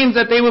 But it means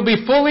that they will be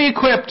fully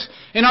equipped.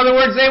 In other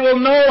words, they will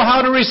know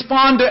how to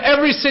respond to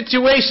every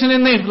situation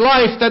in their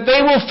life that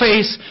they will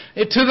face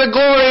to the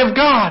glory of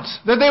God.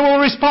 That they will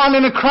respond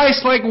in a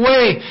Christ-like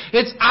way.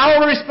 It's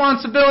our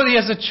responsibility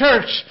as a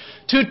church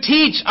to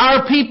teach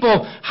our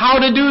people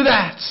how to do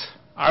that.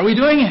 Are we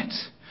doing it?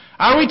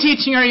 Are we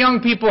teaching our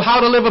young people how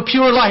to live a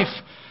pure life?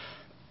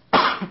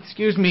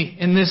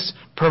 In this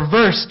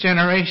perverse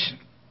generation.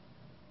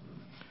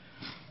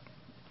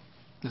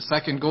 The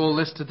second goal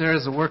listed there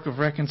is the work of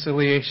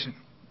reconciliation.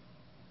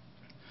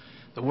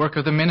 The work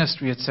of the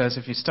ministry, it says.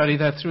 If you study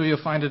that through,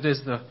 you'll find it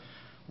is the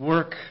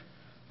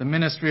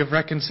ministry of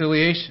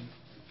reconciliation.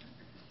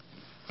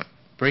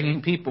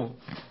 Bringing people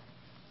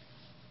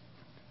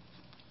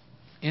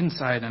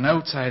inside and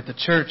outside the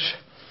church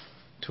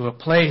to a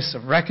place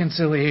of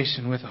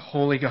reconciliation with a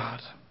holy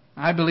God.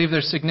 I believe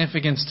there's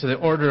significance to the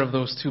order of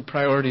those two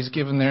priorities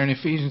given there in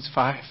Ephesians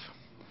 5.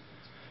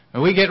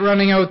 And we get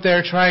running out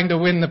there trying to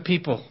win the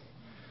people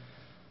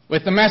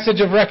with the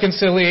message of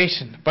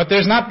reconciliation, but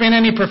there's not been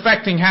any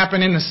perfecting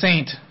happen in the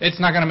saint. It's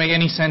not going to make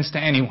any sense to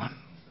anyone.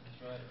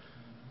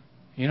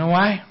 You know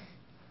why?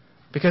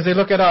 Because they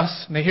look at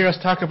us and they hear us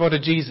talk about a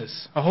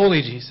Jesus, a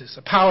holy Jesus,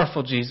 a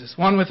powerful Jesus,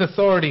 one with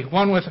authority,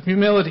 one with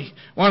humility,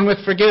 one with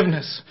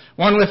forgiveness,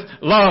 one with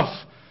love.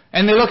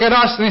 And they look at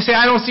us and they say,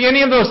 I don't see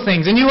any of those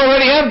things. And you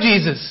already have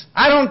Jesus.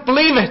 I don't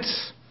believe it.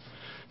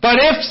 But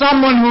if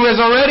someone who has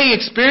already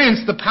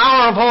experienced the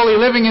power of holy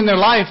living in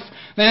their life,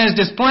 then is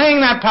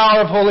displaying that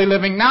power of holy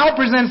living, now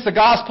presents the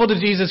gospel to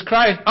Jesus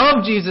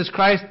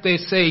Christ, they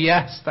say,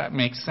 yes, that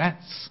makes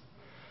sense.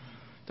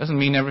 Doesn't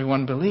mean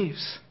everyone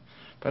believes.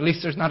 But at least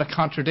there's not a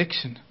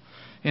contradiction.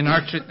 In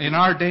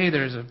our day,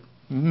 there's a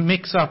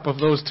mix-up of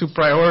those two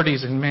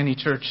priorities in many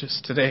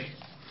churches today.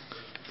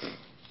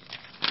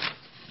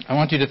 I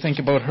want you to think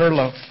about her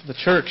love, the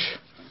church,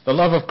 the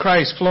love of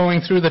Christ flowing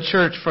through the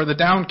church for the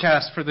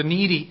downcast, for the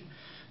needy.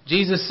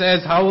 Jesus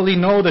says, how will he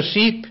know the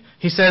sheep?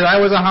 He said, I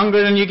was a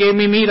hungered and you gave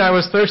me meat. I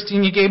was thirsty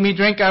and you gave me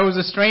drink. I was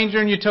a stranger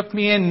and you took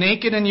me in.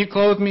 Naked and you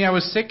clothed me. I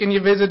was sick and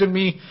you visited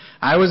me.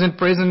 I was in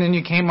prison and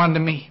you came unto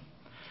me.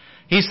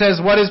 He says,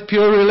 what is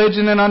pure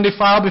religion and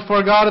undefiled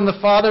before God and the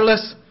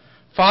fatherless?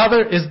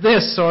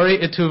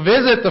 To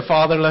visit the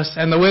fatherless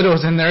and the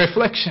widows in their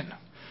affliction.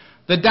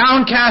 The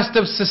downcast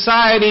of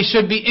society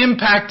should be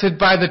impacted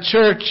by the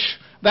church.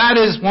 That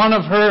is one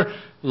of her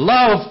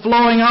love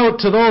flowing out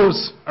to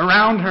those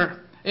around her.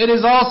 It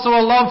is also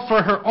a love for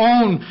her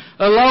own,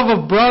 a love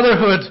of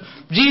brotherhood.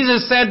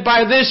 Jesus said,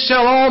 by this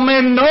shall all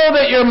men know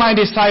that you're my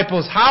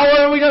disciples. How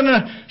are we going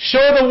to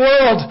show the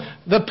world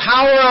the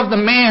power of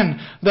the man,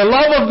 the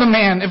love of the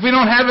man, if we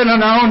don't have it in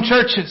our own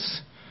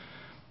churches?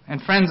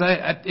 And friends,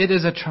 it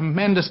is a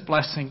tremendous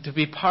blessing to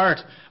be part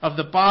of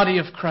the body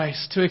of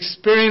Christ, to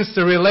experience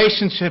the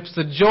relationships,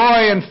 the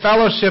joy and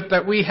fellowship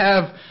that we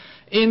have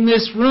in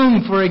this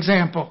room, for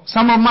example.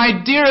 Some of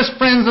my dearest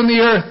friends on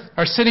the earth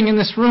are sitting in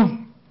this room.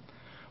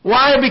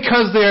 Why?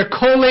 Because they are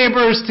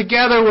co-laborers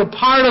together. We're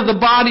part of the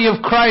body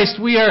of Christ.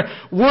 We are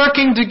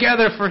working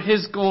together for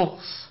His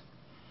goals.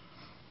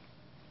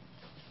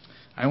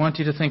 I want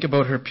you to think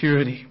about her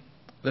purity.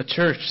 The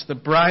church, the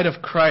bride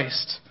of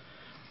Christ.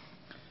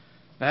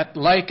 That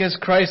like as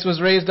Christ was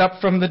raised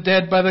up from the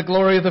dead by the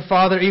glory of the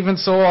Father, even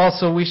so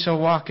also we shall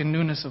walk in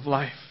newness of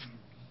life.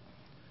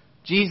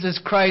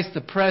 Jesus Christ,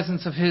 the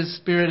presence of His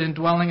Spirit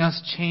indwelling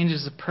us,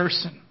 changes a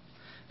person.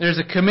 There's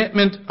a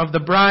commitment of the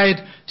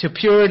bride to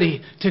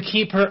purity, to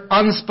keep her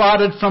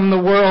unspotted from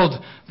the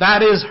world.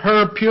 That is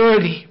her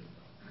purity.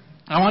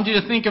 I want you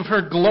to think of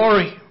her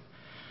glory.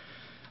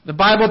 The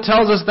Bible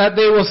tells us that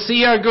they will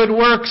see our good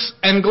works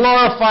and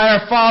glorify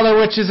our Father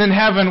which is in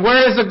heaven.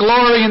 Where is the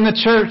glory in the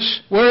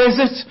church? Where is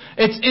it?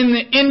 It's in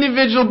the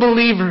individual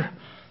believer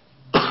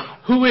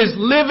who is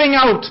living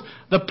out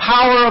the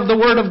power of the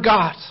Word of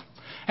God.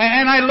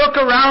 And I look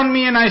around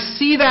me and I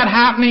see that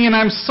happening, and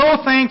I'm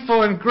so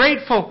thankful and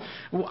grateful.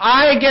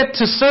 I get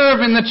to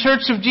serve in the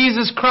Church of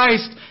Jesus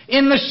Christ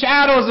in the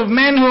shadows of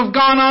men who have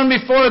gone on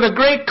before, the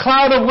great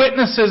cloud of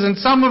witnesses, and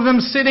some of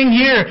them sitting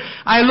here.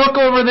 I look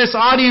over this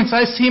audience,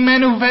 I see men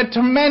who've had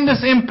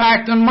tremendous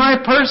impact on my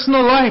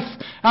personal life,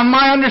 on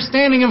my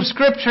understanding of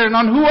Scripture, and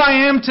on who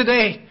I am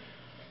today.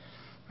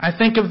 I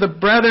think of the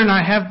brethren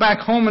I have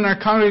back home in our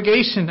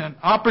congregation and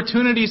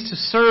opportunities to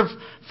serve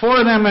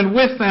for them and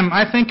with them.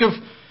 I think of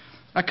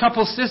a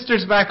couple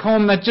sisters back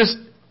home that just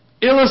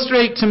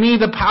illustrate to me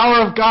the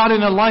power of God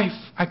in a life.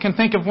 I can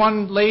think of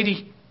one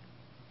lady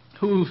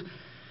who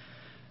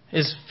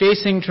is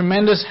facing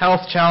tremendous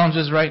health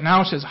challenges right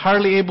now. She's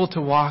hardly able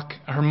to walk.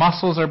 Her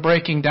muscles are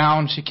breaking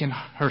down.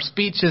 Her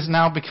speech is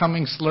now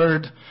becoming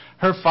slurred.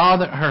 Her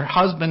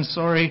husband,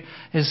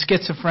 is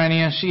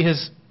schizophrenia. She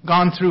has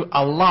gone through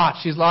a lot.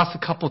 She's lost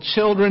a couple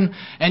children,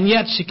 and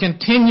yet she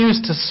continues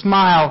to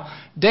smile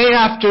day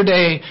after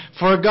day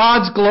for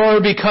God's glory.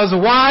 Because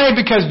why?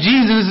 Because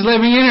Jesus is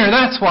living in her.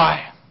 That's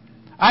why.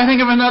 I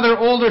think of another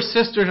older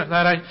sister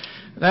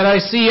that I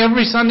see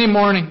every Sunday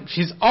morning.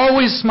 She's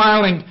always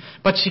smiling,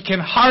 but she can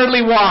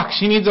hardly walk.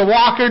 She needs a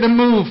walker to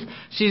move.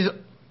 She's,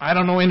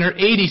 in her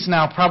 80s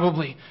now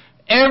probably.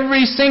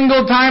 Every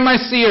single time I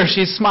see her,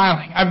 she's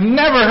smiling. I've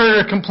never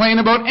heard her complain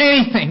about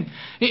anything.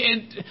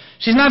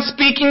 She's not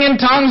speaking in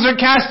tongues or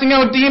casting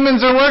out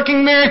demons or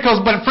working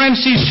miracles, but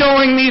friends, she's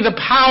showing me the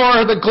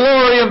power, the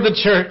glory of the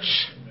church.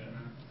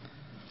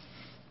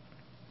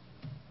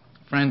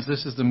 Friends,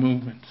 this is the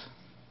movement.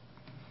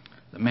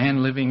 The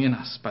man living in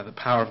us by the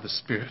power of the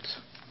Spirit.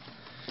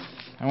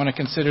 I want to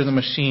consider the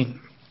machine.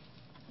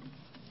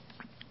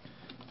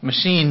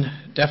 Machine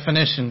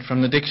definition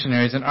from the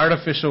dictionary is an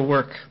artificial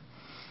work,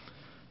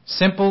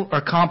 simple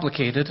or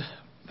complicated,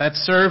 that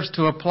serves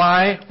to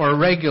apply or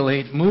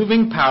regulate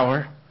moving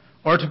power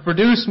or to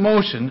produce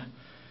motion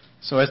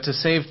so as to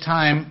save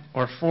time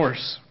or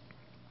force.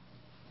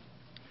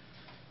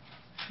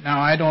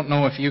 Now, I don't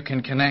know if you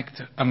can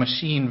connect a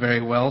machine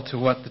very well to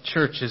what the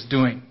church is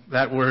doing.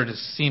 That word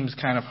seems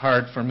kind of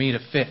hard for me to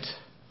fit,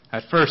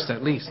 at first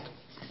at least.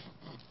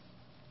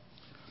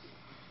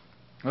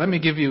 Let me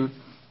give you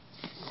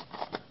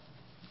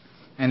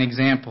an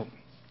example.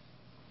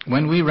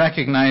 When we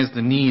recognize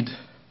the need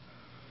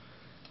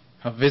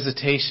of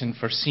visitation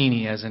for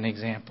Sini as an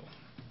example,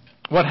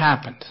 what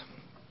happened?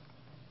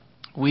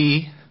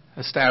 We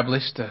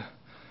established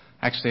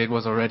actually, it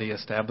was already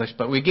established,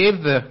 but we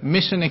gave the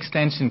Mission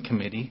Extension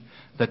Committee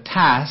the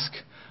task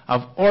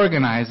of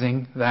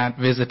organizing that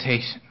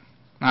visitation.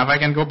 Now, if I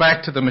can go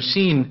back to the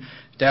machine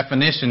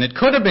definition, it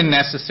could have been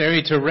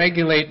necessary to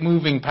regulate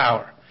moving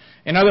power.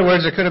 In other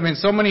words, there could have been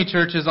so many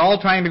churches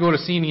all trying to go to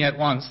Sini at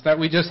once that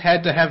we just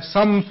had to have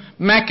some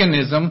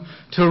mechanism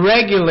to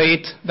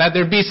regulate that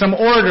there be some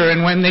order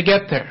in when they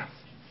get there.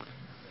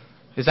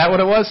 Is that what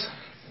it was?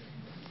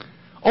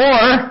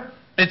 Or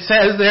it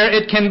says there,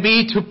 it can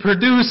be to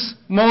produce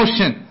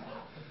motion.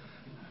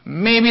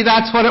 Maybe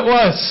that's what it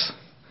was.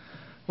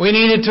 We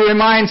needed to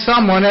remind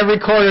someone every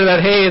quarter that,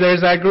 hey,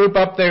 there's that group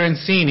up there in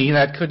Sini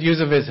that could use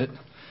a visit.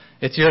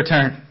 It's your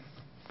turn.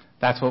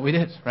 That's what we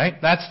did, right?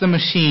 That's the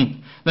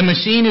machine. The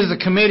machine is the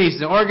committees,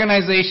 the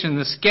organization,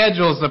 the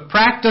schedules, the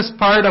practice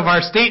part of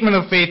our statement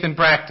of faith and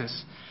practice.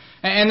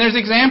 And there's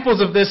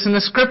examples of this in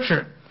the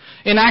Scripture.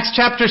 In Acts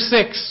chapter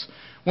 6,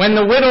 when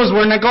the widows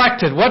were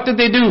neglected, what did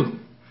they do?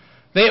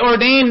 They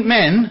ordained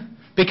men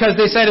because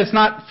they said it's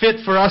not fit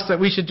for us that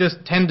we should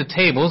just tend to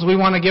tables. We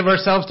want to give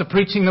ourselves to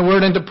preaching the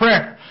word and to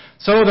prayer.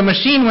 So the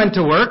machine went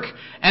to work,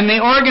 and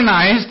they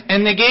organized,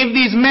 and they gave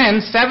these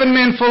men, 7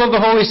 men full of the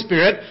Holy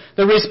Spirit,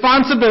 the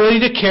responsibility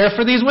to care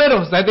for these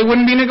widows, that they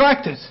wouldn't be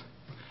neglected.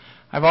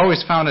 I've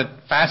always found it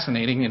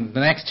fascinating. In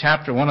the next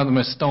chapter, one of them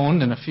is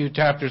stoned, and a few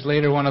chapters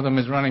later, one of them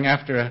is running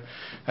after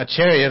a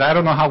chariot. I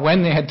don't know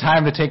when they had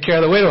time to take care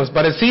of the widows,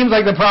 but it seems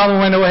like the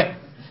problem went away.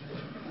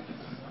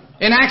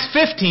 In Acts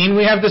 15,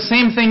 we have the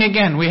same thing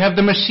again. We have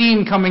the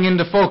machine coming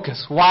into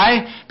focus.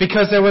 Why?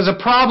 Because there was a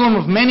problem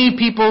of many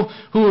people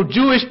who were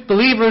Jewish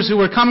believers who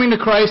were coming to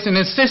Christ and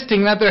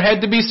insisting that there had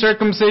to be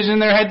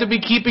circumcision, there had to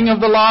be keeping of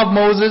the law of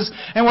Moses.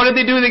 And what did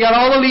they do? They got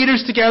all the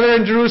leaders together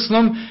in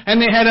Jerusalem, and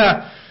they had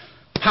a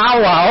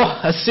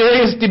powwow, a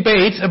serious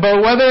debate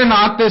about whether or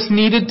not this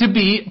needed to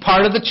be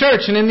part of the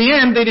church. And in the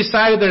end, they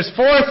decided there's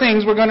 4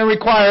 things we're going to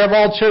require of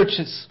all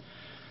churches.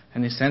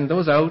 And they send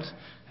those out.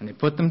 And they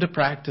put them to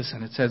practice,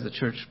 and it says the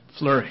church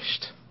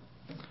flourished.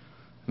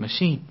 A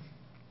machine.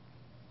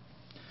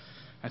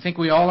 I think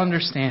we all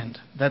understand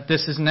that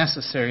this is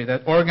necessary,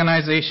 that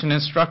organization and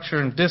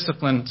structure and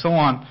discipline and so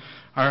on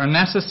are a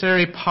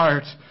necessary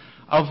part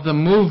of the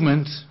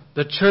movement,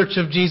 the Church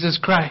of Jesus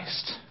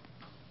Christ.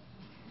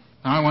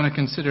 Now I want to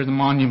consider the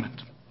monument.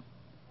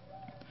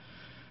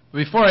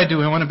 Before I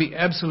do, I want to be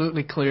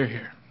absolutely clear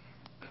here.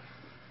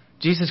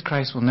 Jesus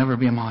Christ will never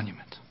be a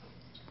monument.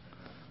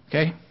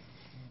 Okay?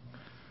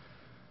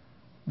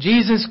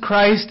 Jesus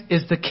Christ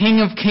is the King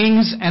of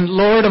Kings and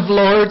Lord of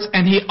Lords,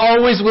 and He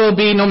always will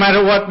be, no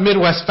matter what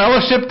Midwest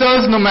Fellowship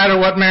does, no matter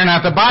what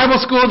Maranatha Bible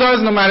School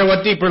does, no matter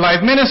what Deeper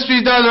Life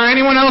Ministries does, or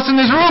anyone else in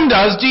this room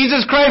does.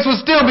 Jesus Christ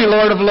will still be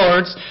Lord of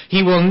Lords.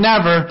 He will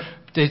never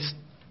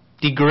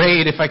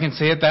degrade, if I can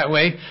say it that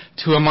way,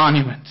 to a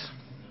monument.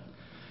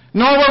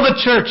 Nor will the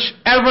church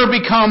ever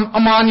become a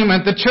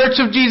monument. The Church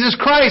of Jesus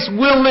Christ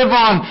will live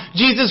on.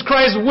 Jesus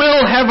Christ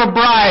will have a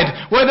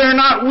bride. Whether or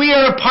not we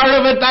are a part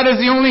of it, that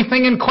is the only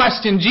thing in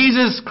question.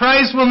 Jesus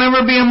Christ will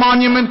never be a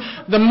monument.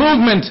 The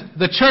movement,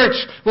 the church,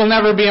 will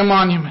never be a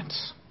monument.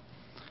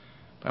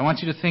 But I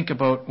want you to think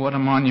about what a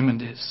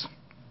monument is.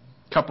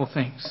 A couple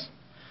things.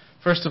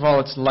 First of all,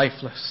 it's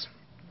lifeless.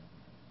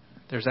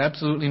 There's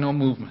absolutely no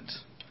movement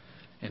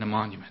in a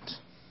monument.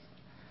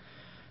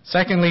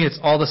 Secondly, it's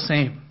all the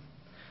same.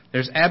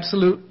 There's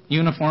absolute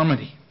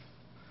uniformity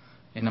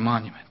in a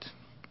monument.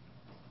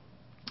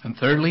 And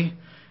thirdly,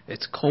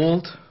 it's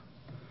cold,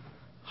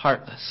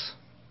 heartless,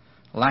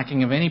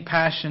 lacking of any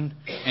passion,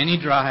 any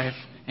drive,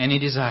 any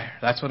desire.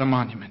 That's what a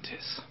monument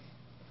is.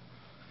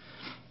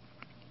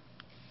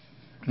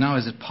 Now,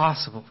 is it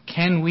possible?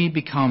 Can we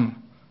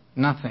become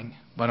nothing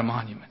but a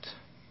monument?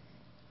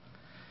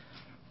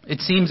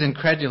 It seems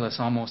incredulous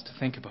almost to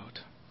think about.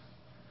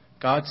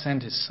 God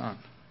sent His Son,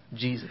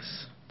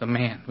 Jesus, the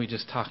man we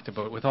just talked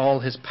about, with all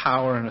His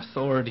power and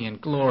authority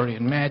and glory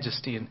and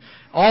majesty and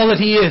all that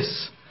He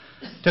is,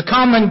 to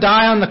come and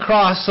die on the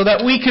cross so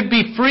that we could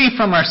be free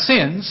from our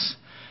sins.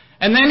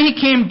 And then He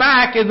came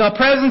back in the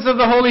presence of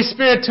the Holy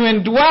Spirit to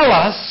indwell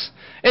us.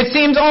 It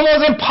seems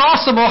almost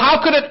impossible. How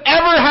could it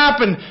ever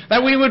happen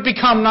that we would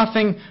become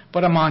nothing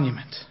but a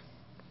monument?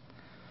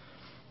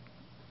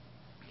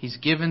 He's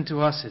given to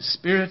us His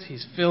Spirit.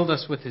 He's filled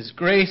us with His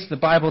grace. The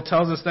Bible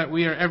tells us that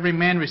we are, every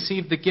man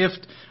received the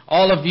gift.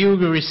 All of you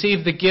who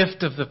received the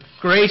gift of the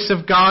grace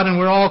of God, and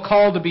we're all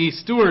called to be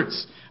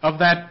stewards of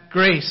that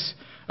grace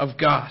of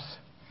God.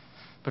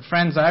 But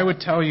friends, I would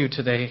tell you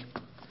today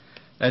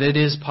that it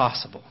is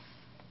possible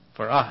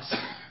for us,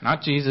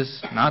 not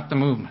Jesus, not the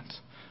movement,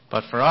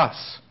 but for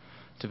us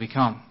to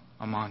become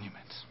a monument.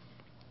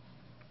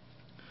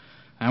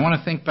 And I want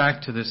to think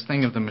back to this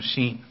thing of the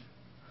machine.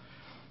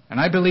 And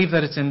I believe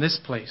that it's in this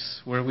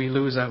place where we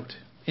lose out,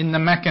 in the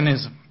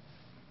mechanism.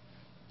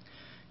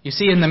 You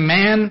see, in the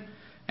man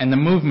and the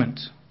movement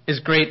is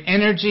great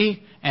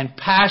energy and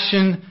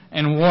passion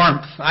and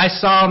warmth. I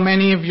saw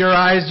many of your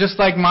eyes, just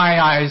like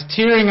my eyes,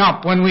 tearing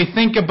up when we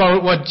think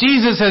about what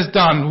Jesus has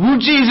done, who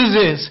Jesus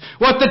is,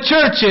 what the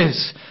church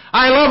is.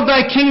 I love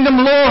thy kingdom,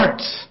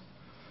 Lord.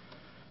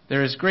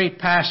 There is great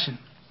passion.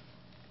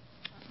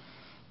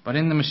 But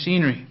in the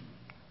machinery,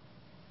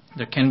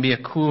 there can be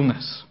a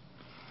coolness.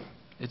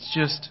 It's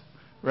just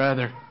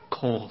rather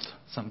cold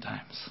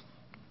sometimes.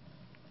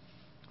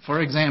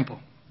 For example,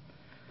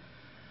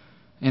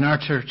 in our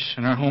church,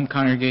 in our home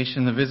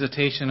congregation, the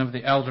visitation of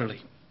the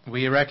elderly,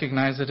 we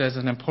recognize it as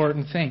an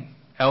important thing.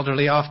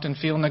 Elderly often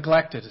feel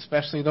neglected,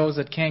 especially those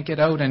that can't get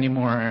out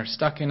anymore or are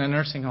stuck in a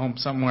nursing home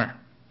somewhere.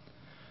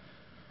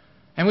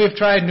 And we've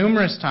tried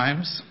numerous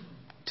times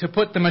to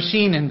put the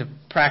machine into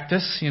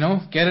practice,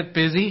 get it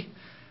busy,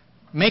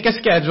 make a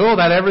schedule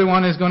that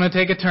everyone is going to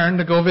take a turn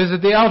to go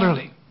visit the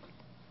elderly.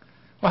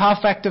 Well, how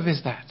effective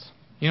is that?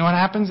 You know what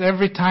happens?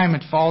 Every time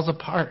it falls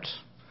apart.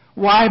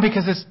 Why?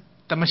 Because it's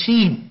the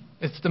machine.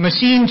 It's the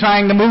machine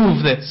trying to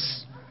move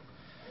this.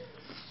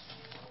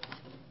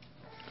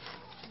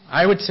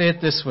 I would say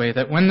it this way,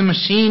 that when the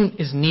machine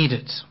is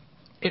needed,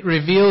 it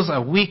reveals a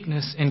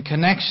weakness in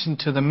connection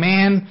to the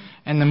man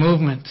and the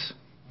movement.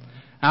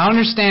 Now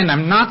understand,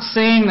 I'm not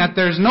saying that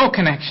there's no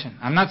connection.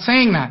 I'm not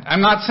saying that.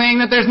 I'm not saying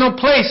that there's no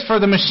place for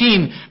the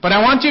machine. But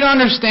I want you to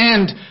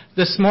understand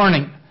this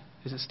morning,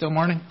 is it still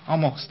morning?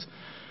 Almost.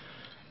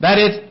 That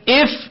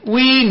if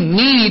we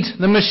need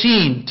the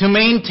machine to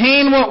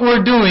maintain what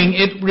we're doing,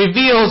 it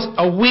reveals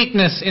a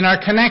weakness in our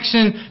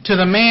connection to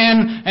the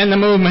man and the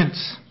movement.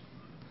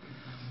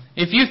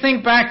 If you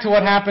think back to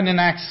what happened in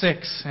Acts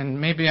 6,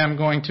 and maybe I'm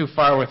going too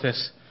far with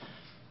this,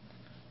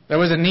 there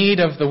was a need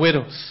of the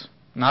widows.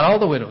 Not all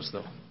the widows,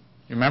 though.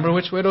 You remember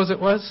which widows it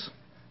was?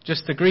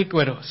 Just the Greek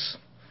widows.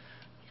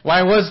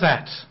 Why was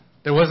that?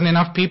 There wasn't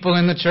enough people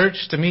in the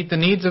church to meet the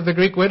needs of the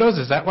Greek widows?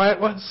 Is that why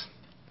it was?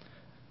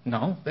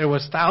 No, there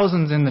was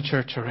thousands in the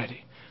church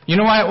already. You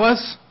know why it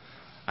was?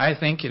 I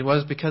think it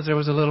was because there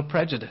was a little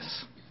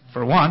prejudice,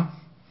 for one.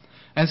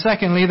 And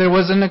secondly, there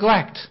was a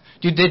neglect.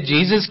 Did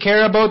Jesus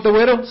care about the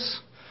widows?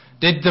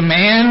 Did the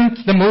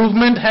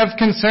movement have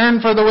concern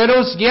for the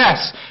widows?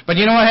 Yes. But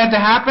you know what had to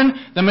happen?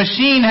 The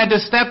machine had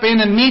to step in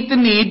and meet the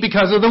need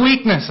because of the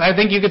weakness. I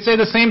think you could say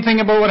the same thing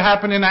about what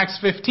happened in Acts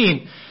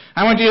 15.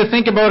 I want you to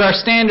think about our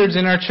standards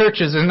in our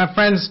churches. And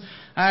friends,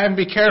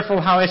 be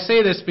careful how I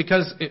say this,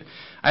 because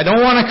I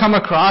don't want to come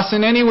across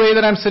in any way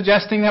that I'm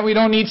suggesting that we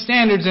don't need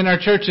standards in our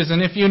churches.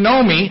 And if you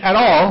know me at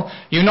all,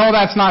 you know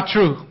that's not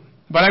true.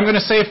 But I'm going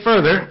to say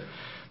further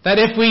that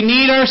if we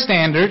need our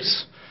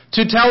standards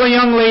to tell a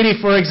young lady,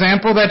 for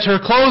example, that her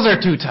clothes are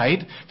too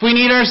tight, if we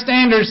need our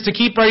standards to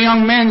keep our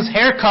young men's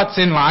haircuts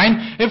in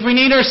line, if we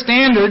need our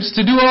standards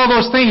to do all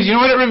those things, you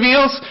know what it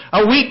reveals?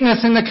 A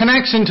weakness in the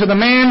connection to the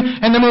man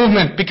and the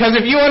movement. Because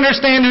if you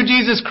understand who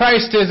Jesus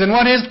Christ is and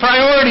what His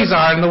priorities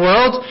are in the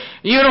world,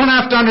 you don't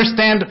have to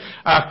understand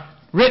a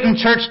written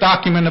church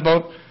document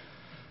about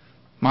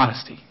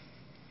modesty.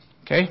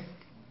 Okay?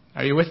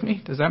 Are you with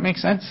me? Does that make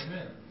sense?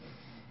 Amen.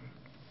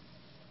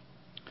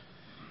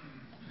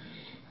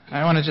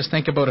 I want to just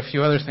think about a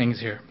few other things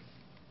here.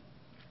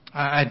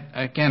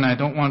 I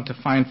don't want to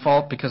find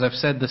fault because I've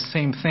said the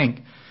same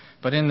thing.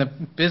 But in the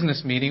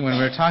business meeting, when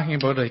we were talking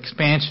about the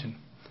expansion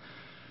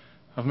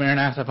of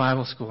Maranatha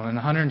Bible School and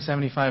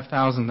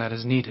 $175,000 that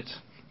is needed,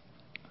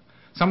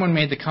 someone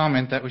made the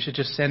comment that we should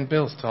just send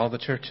bills to all the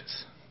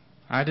churches.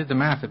 I did the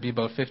math. It'd be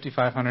about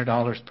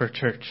 $5,500 per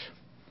church.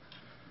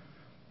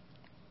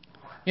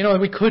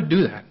 We could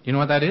do that. You know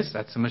what that is?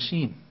 That's a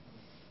machine.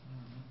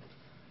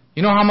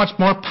 You know how much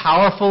more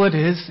powerful it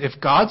is if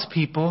God's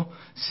people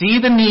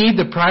see the need,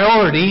 the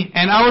priority,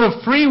 and out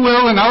of free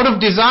will and out of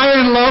desire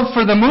and love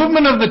for the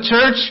movement of the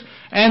church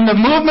and the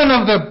movement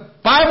of the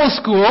Bible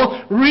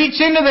school, reach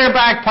into their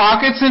back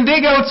pockets and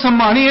dig out some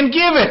money and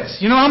give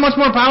it. You know how much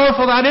more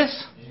powerful that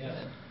is?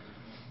 Yeah.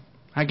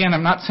 Again,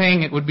 I'm not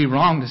saying it would be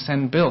wrong to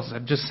send bills.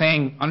 I'm just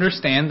saying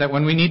understand that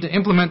when we need to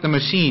implement the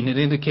machine, it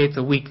indicates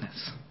a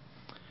weakness.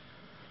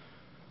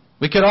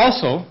 We could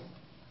also,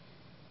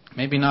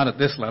 maybe not at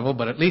this level,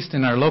 but at least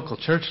in our local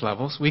church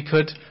levels, we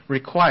could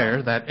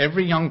require that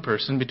every young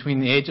person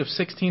between the age of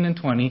 16 and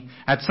 20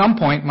 at some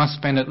point must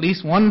spend at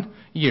least 1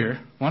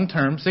 year, 1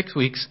 term, 6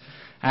 weeks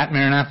at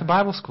Maranatha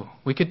Bible School.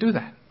 We could do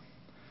that.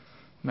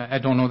 I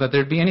don't know that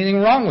there'd be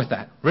anything wrong with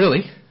that,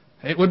 really.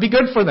 It would be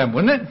good for them,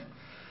 wouldn't it?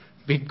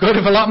 It'd be good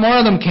if a lot more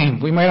of them came.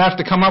 We might have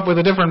to come up with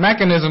a different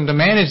mechanism to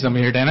manage them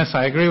here, Dennis.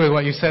 I agree with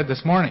what you said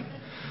this morning.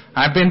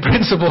 I've been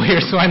principal here,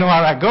 so I know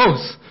how that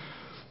goes.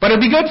 But it'd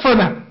be good for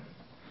them.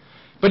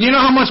 But you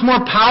know how much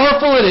more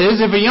powerful it is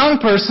if a young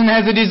person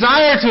has a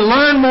desire to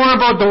learn more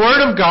about the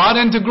Word of God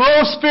and to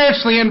grow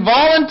spiritually and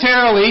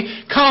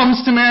voluntarily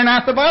comes to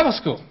Maranatha Bible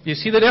School. You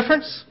see the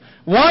difference?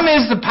 One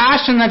is the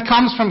passion that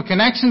comes from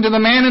connection to the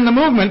man in the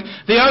movement.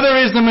 The other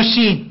is the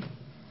machine.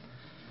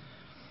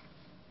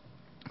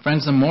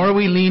 Friends, the more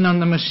we lean on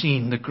the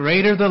machine, the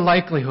greater the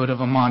likelihood of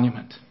a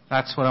monument.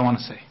 That's what I want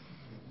to say.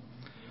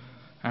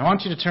 I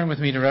want you to turn with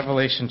me to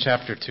Revelation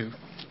chapter 2.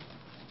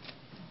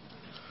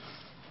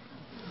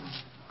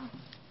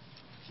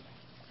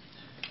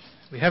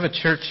 We have a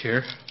church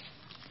here.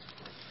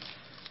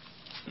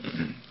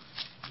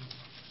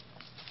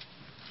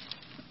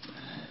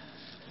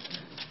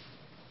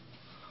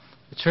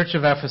 The church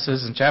of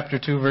Ephesus in chapter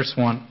 2, verse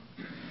 1.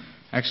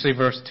 Actually,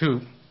 verse 2.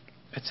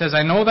 It says,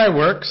 I know thy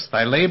works,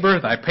 thy labor,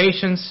 thy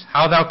patience,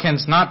 how thou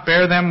canst not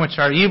bear them which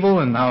are evil,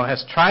 and thou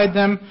hast tried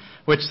them,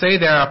 which say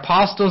they are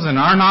apostles and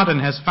are not,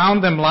 and hast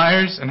found them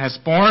liars, and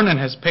hast borne and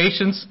hast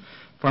patience,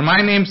 for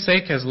my name's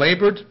sake has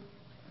labored,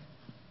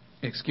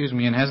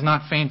 and has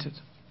not fainted.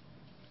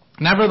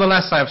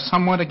 Nevertheless, I have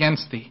somewhat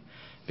against thee,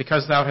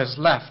 because thou hast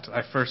left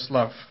thy first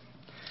love.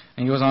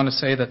 And he goes on to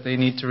say that they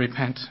need to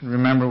repent and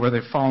remember where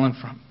they've fallen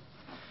from.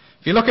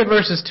 If you look at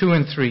verses 2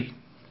 and 3,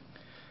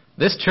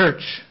 this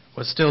church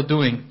was still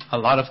doing a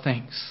lot of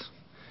things.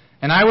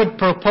 And I would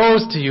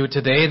propose to you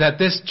today that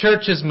this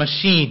church's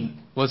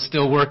machine was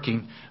still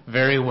working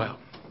very well.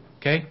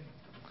 Okay?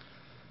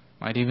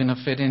 Might even have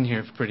fit in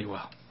here pretty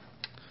well.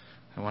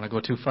 I don't want to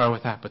go too far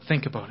with that, but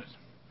think about it.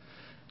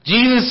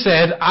 Jesus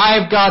said,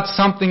 I've got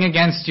something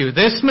against you.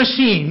 This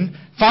machine,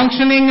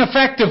 functioning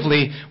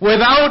effectively,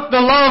 without the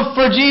love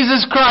for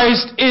Jesus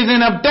Christ, is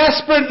in a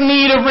desperate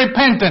need of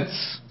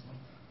repentance.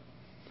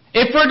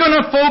 If we're going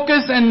to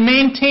focus and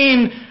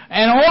maintain,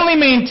 and only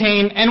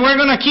maintain, and we're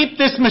going to keep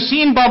this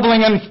machine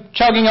bubbling and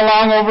chugging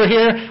along over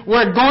here,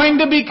 we're going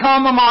to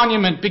become a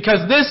monument,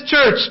 because this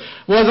church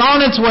was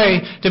on its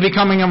way to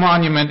becoming a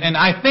monument. And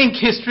I think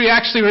history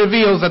actually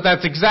reveals that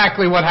that's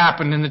exactly what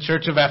happened in the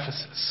church of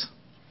Ephesus.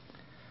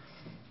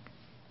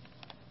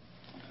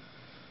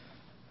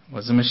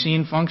 Was the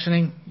machine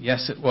functioning?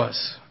 Yes, it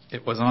was.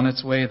 It was on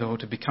its way, though,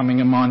 to becoming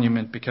a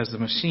monument because the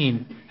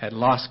machine had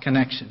lost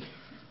connection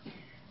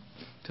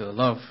to the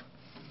love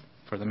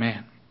for the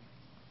man.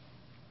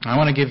 I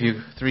want to give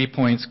you 3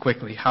 points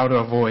quickly, how to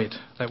avoid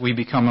that we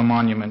become a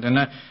monument. And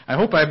I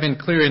hope I've been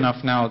clear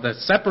enough now that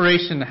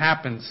separation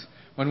happens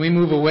when we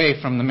move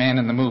away from the man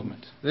in the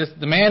movement.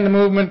 The man in the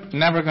movement,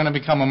 never going to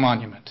become a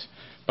monument.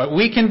 But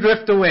we can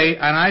drift away,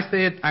 and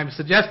I'm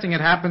suggesting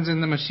it happens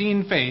in the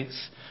machine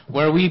phase,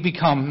 where we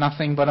become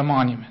nothing but a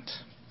monument.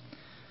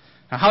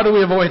 Now, how do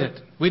we avoid it?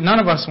 None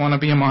of us want to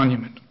be a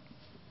monument.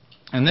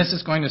 And this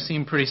is going to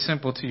seem pretty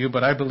simple to you,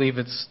 but I believe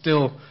it's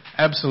still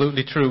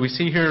absolutely true. We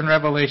see here in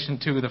Revelation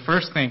 2, the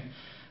first thing,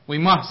 we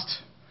must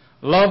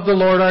love the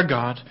Lord our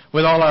God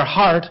with all our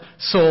heart,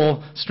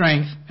 soul,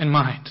 strength, and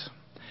mind.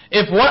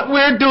 If what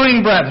we're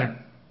doing,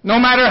 brethren, no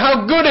matter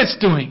how good it's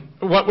doing,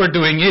 what we're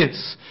doing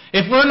is,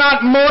 if we're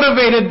not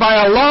motivated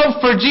by a love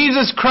for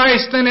Jesus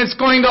Christ, then it's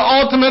going to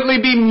ultimately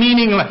be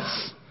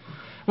meaningless.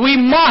 We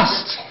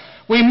must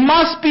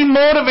be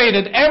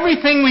motivated.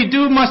 Everything we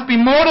do must be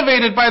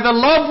motivated by the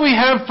love we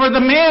have for the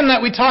man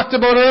that we talked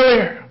about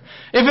earlier.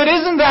 If it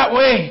isn't that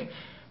way,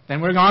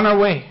 then we're on our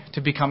way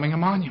to becoming a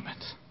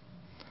monument.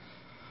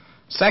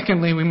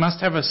 Secondly, we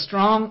must have a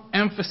strong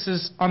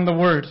emphasis on the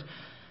Word.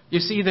 You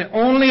see, the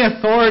only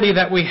authority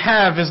that we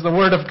have is the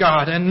Word of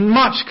God. And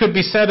much could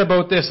be said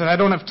about this, and I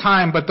don't have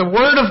time. But the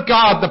Word of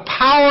God, the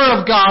power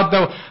of God,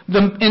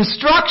 the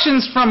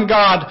instructions from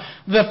God,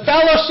 the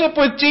fellowship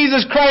with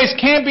Jesus Christ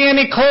can't be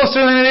any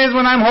closer than it is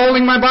when I'm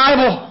holding my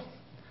Bible.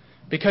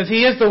 Because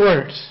He is the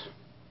Word.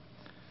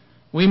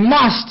 We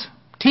must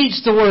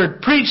teach the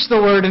Word, preach the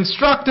Word,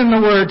 instruct in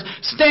the Word,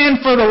 stand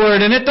for the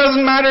Word. And it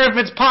doesn't matter if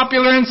it's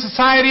popular in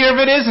society or if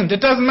it isn't.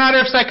 It doesn't matter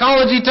if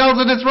psychology tells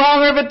it it's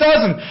wrong or if it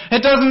doesn't.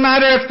 It doesn't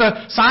matter if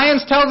the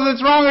science tells it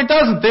it's wrong or it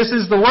doesn't. This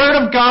is the Word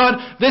of God.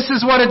 This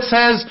is what it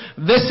says.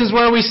 This is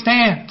where we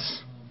stand.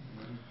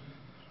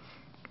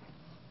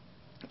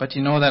 But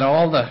you know that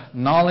all the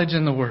knowledge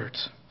in the Word,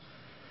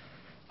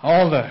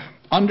 all the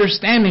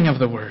understanding of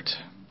the Word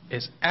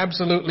is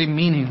absolutely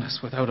meaningless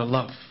without a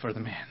love for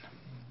the man.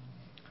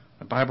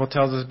 The Bible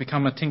tells us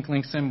become a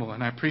tinkling cymbal,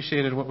 and I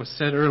appreciated what was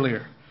said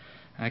earlier.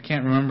 I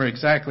can't remember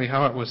exactly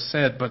how it was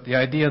said, but the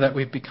idea that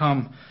we've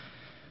become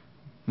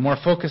more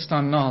focused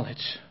on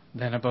knowledge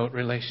than about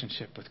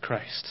relationship with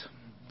Christ.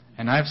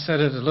 And I've said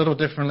it a little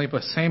differently,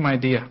 but same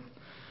idea.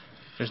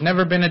 There's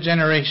never been a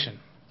generation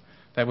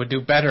that would do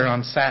better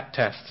on SAT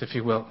tests, if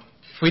you will.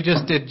 If we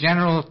just did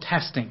general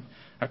testing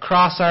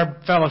across our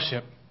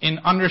fellowship, in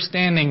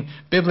understanding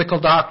biblical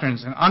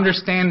doctrines and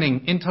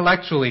understanding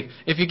intellectually.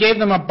 If you gave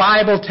them a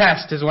Bible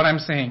test, is what I'm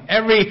saying.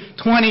 Every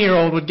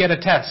 20-year-old would get a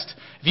test.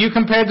 If you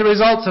compared the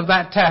results of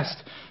that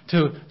test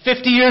to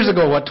 50 years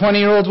ago, what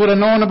 20-year-olds would have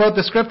known about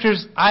the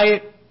Scriptures,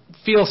 I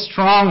feel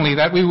strongly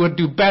that we would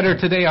do better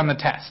today on the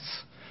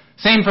tests.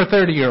 Same for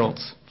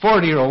 30-year-olds,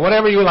 40-year-olds,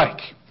 whatever you like.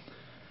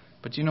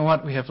 But you know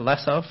what we have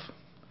less of?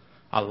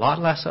 A lot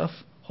less of?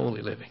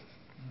 Holy living.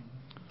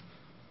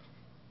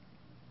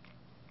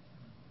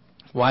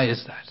 Why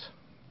is that?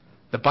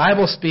 The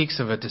Bible speaks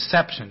of a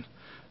deception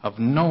of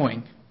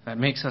knowing that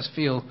makes us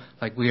feel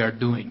like we are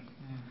doing.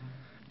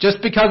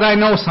 Just because I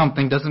know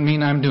something doesn't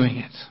mean I'm doing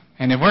it.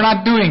 And if we're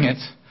not doing it,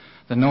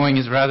 the knowing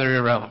is rather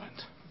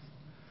irrelevant.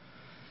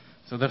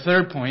 So the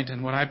third point,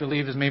 and what I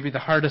believe is maybe the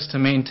hardest to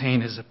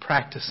maintain, is the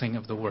practicing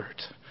of the Word.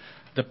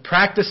 The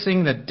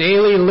practicing, the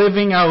daily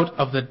living out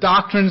of the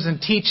doctrines and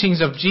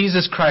teachings of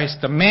Jesus Christ,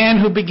 the man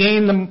who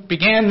began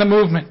the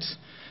movement.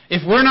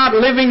 If we're not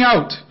living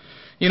out,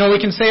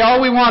 we can say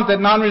all we want that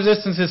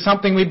non-resistance is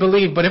something we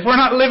believe, but if we're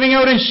not living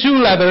out in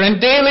shoe leather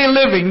and daily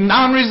living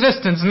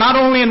non-resistance, not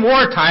only in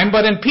wartime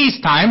but in peace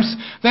times,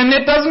 then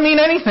it doesn't mean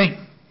anything.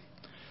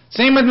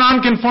 Same with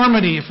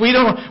nonconformity. If we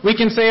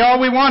can say all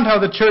we want how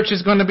the church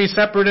is going to be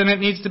separate and it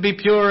needs to be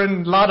pure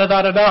and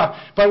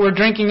la-da-da-da-da, but we're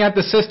drinking at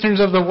the cisterns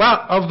of the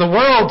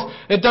world,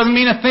 it doesn't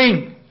mean a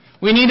thing.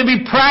 We need to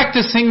be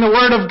practicing the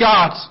Word of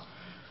God.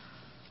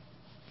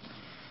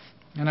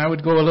 And I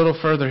would go a little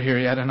further here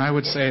yet, and I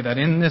would say that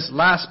in this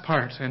last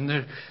part, and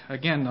there,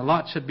 again, a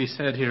lot should be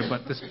said here,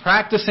 but this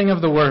practicing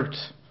of the Word,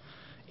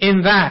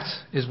 in that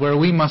is where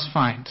we must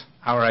find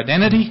our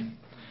identity,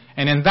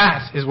 and in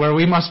that is where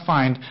we must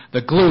find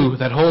the glue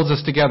that holds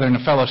us together in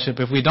a fellowship.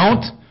 If we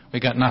don't, we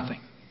got nothing.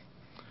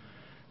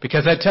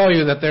 Because I tell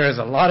you that there is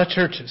a lot of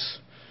churches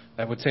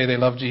that would say they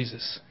love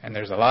Jesus, and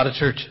there's a lot of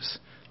churches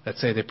that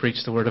say they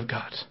preach the Word of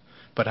God.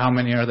 But how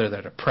many are there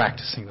that are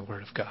practicing the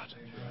Word of God?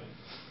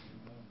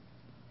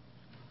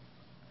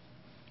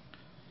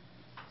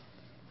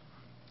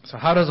 So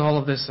how does all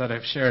of this that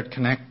I've shared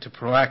connect to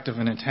proactive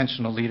and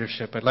intentional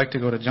leadership? I'd like to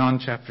go to John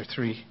chapter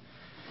 3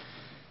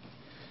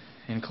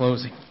 in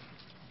closing.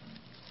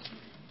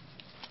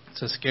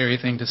 It's a scary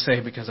thing to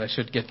say because I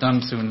should get done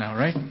soon now,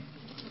 right?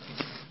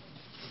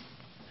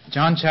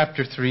 John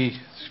chapter 3,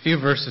 there's a few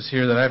verses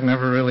here that I've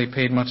never really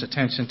paid much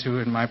attention to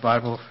in my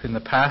Bible in the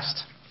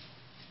past.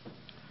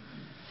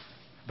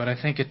 But I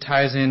think it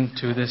ties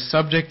into this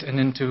subject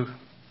and into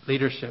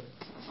leadership.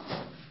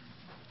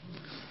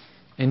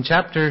 In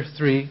chapter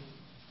 3,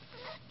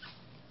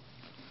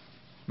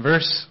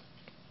 verse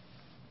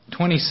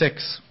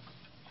 26,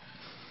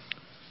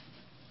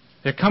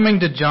 they're coming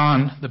to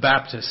John the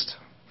Baptist.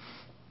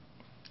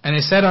 And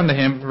they said unto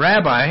him,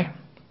 Rabbi,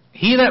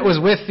 he that was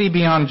with thee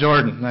beyond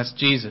Jordan, that's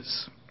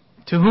Jesus,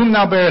 to whom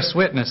thou bearest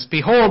witness,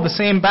 behold, the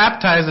same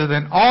baptizeth,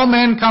 and all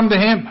men come to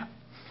him.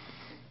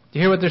 Do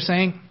you hear what they're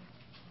saying?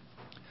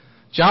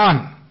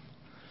 John,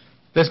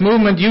 this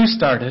movement you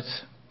started,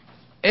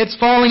 it's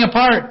falling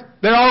apart.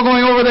 They're all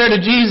going over there to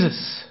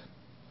Jesus.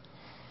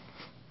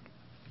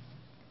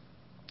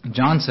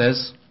 John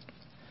says,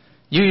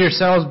 you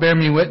yourselves bear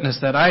me witness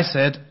that I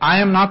said, I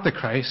am not the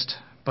Christ,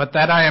 but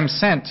that I am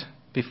sent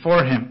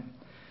before him.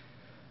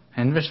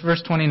 And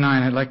verse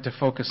 29 I'd like to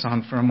focus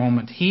on for a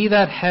moment. He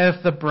that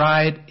hath the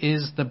bride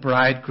is the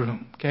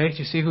bridegroom. Okay, do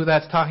you see who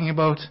that's talking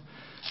about?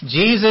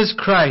 Jesus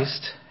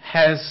Christ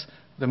has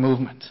the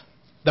movement.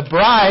 The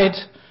bride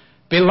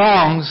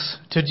belongs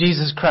to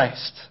Jesus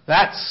Christ.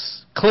 That's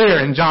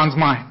clear in John's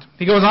mind.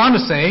 He goes on to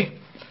say,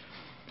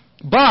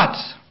 but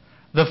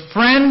the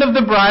friend of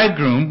the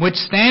bridegroom, which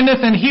standeth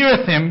and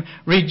heareth him,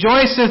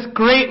 rejoiceth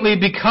greatly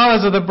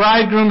because of the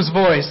bridegroom's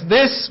voice.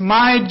 This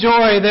my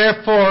joy,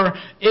 therefore,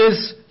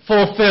 is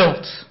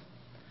fulfilled.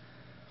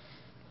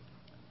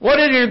 What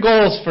are your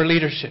goals for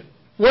leadership?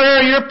 What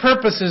are your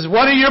purposes?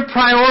 What are your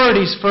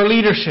priorities for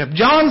leadership?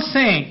 John's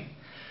saying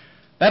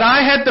that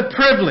I had the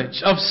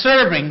privilege of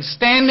serving,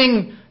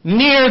 standing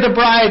near the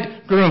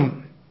bridegroom.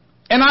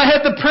 And I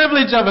had the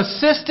privilege of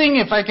assisting,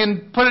 if I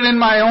can put it in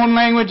my own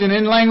language and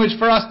in language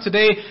for us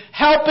today,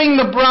 helping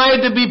the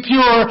bride to be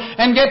pure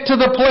and get to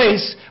the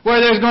place where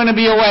there's going to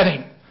be a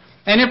wedding.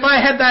 And if I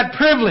had that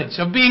privilege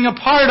of being a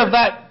part of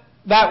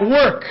that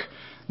work,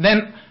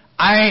 then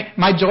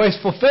my joy is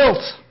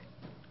fulfilled.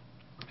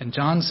 And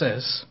John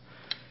says,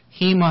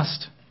 he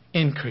must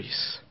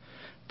increase,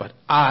 but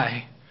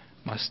I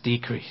must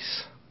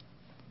decrease.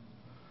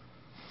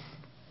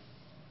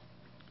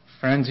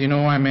 Friends, you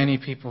know why many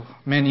people,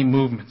 many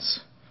movements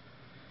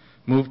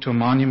move to a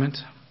monument?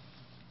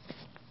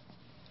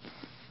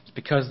 It's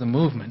because the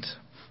movement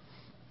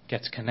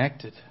gets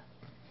connected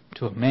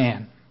to a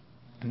man,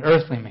 an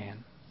earthly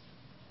man.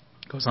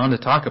 It goes on to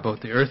talk about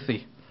the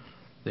earthly,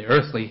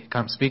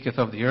 come speaketh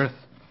of the earth,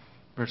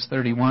 verse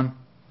 31.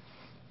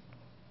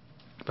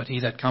 But he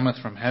that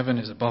cometh from heaven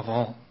is above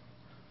all.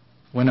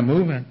 When a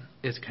movement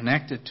is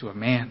connected to a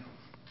man,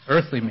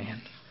 earthly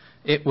man,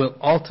 it will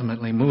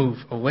ultimately move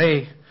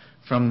away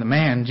from the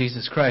man,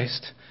 Jesus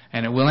Christ,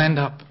 and it will end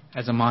up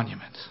as a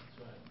monument.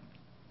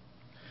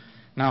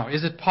 Now,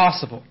 is it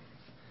possible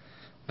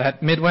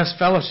that Midwest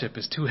Fellowship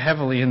is too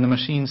heavily in the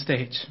machine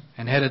stage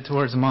and headed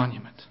towards a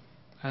monument?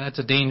 Now, that's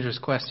a dangerous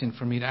question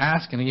for me to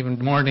ask, and an even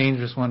more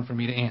dangerous one for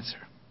me to answer.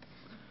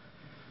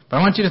 But I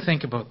want you to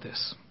think about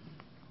this.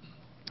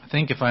 I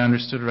think if I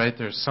understood right,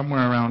 there's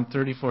somewhere around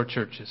 34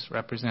 churches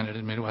represented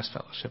in Midwest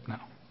Fellowship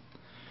now.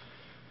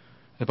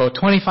 About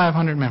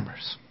 2,500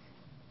 members.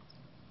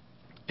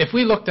 If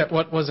we looked at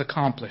what was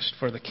accomplished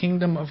for the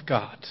kingdom of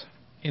God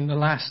in the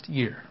last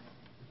year,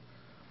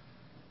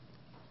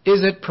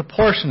 is it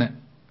proportionate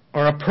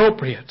or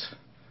appropriate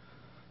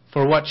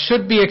for what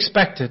should be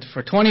expected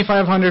for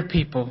 2,500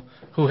 people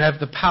who have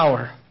the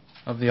power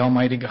of the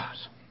Almighty God?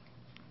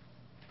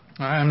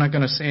 I'm not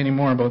going to say any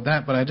more about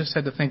that, but I just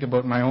had to think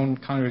about my own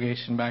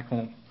congregation back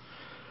home,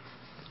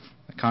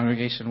 the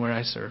congregation where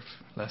I serve,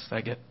 lest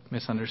I get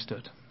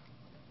misunderstood.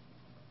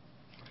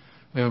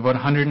 We have about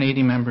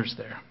 180 members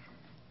there.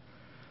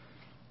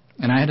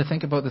 And I had to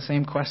think about the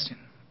same question.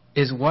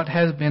 Is what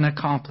has been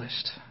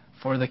accomplished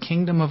for the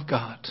kingdom of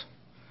God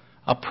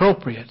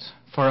appropriate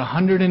for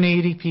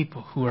 180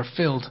 people who are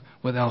filled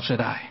with El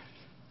Shaddai,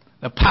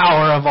 the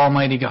power of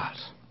Almighty God?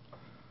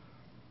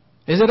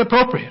 Is it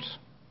appropriate?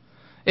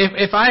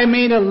 If I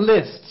made a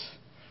list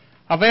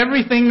of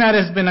everything that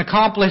has been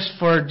accomplished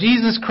for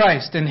Jesus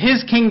Christ and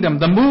His kingdom,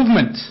 the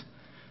movement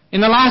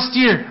in the last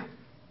year,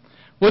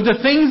 would the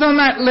things on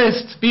that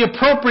list be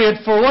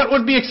appropriate for what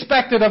would be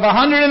expected of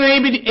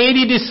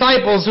 180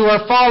 disciples who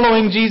are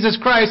following Jesus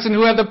Christ and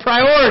who have the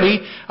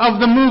priority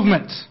of the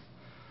movement?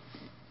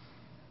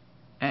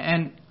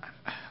 And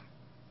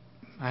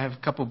I have a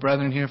couple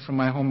brethren here from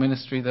my home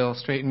ministry. They'll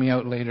straighten me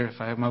out later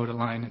if I'm out of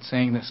line in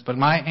saying this. But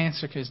my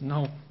answer is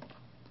no.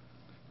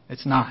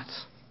 It's not.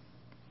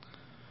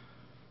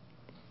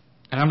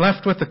 And I'm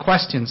left with the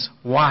questions,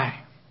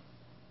 why?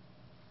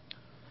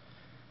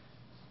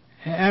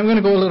 And I'm going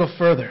to go a little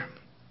further.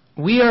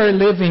 We are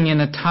living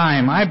in a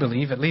time, I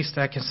believe, at least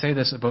I can say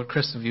this about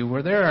Christopher,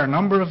 where there are a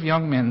number of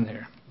young men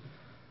there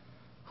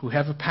who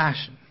have a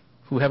passion,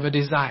 who have a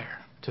desire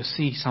to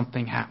see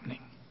something happening.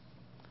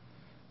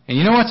 And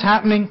you know what's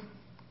happening?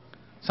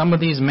 Some of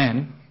these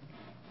men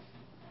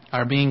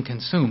are being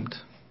consumed,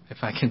 if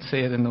I can say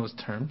it in those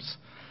terms,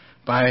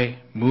 by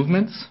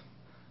movements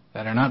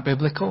that are not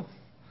biblical,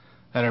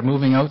 that are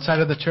moving outside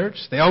of the church.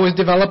 They always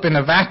develop in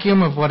a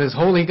vacuum of what is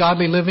holy,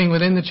 godly living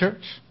within the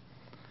church.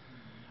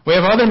 We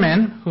have other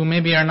men who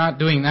maybe are not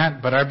doing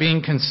that, but are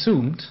being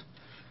consumed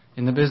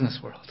in the business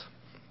world.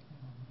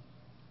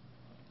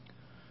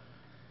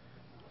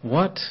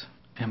 What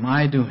am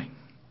I doing?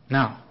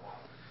 Now,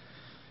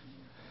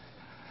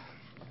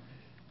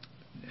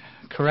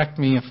 correct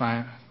me if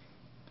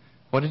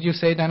what did you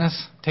say,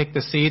 Dennis? Take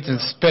the seeds and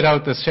spit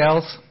out the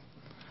shells?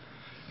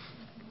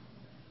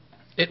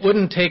 It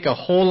wouldn't take a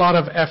whole lot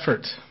of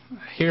effort,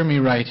 hear me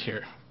right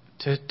here,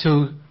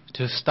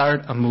 to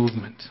start a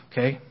movement,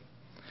 okay?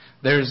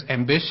 There's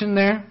ambition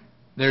there.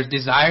 There's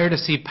desire to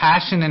see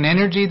passion and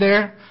energy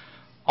there.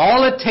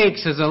 All it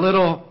takes is a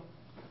little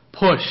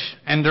push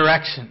and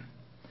direction.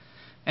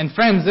 And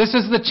friends, this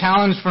is the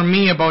challenge for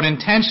me about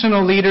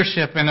intentional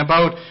leadership and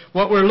about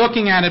what we're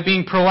looking at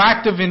being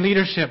proactive in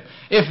leadership.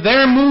 If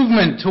their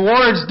movement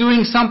towards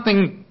doing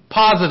something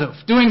positive,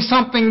 doing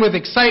something with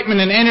excitement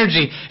and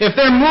energy, if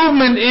their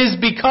movement is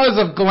because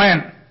of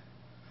Glenn,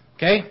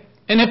 okay?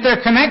 And if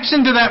their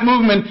connection to that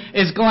movement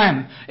is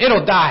Glenn,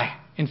 it'll die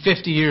in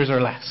 50 years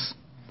or less.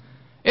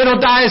 It'll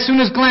die as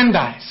soon as Glenn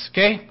dies,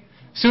 okay?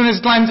 As soon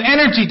as Glenn's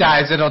energy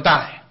dies, it'll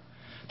die.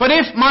 But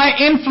if my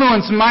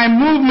influence, my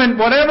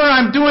movement, whatever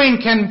I'm doing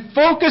can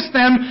focus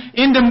them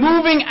into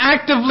moving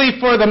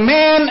actively for the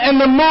man and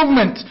the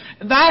movement,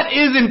 that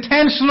is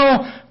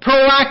intentional,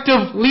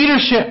 proactive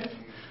leadership.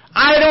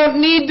 I don't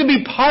need to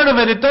be part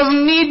of it. It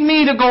doesn't need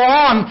me to go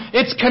on.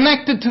 It's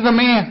connected to the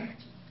man.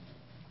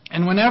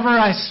 And whenever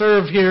I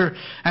serve here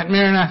at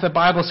Maranatha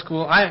Bible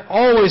School, I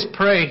always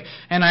pray,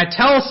 and I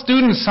tell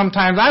students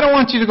sometimes, I don't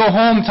want you to go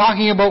home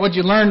talking about what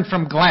you learned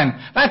from Glenn.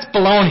 That's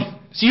baloney.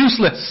 It's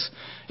useless.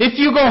 if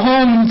you go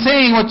home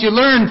saying what you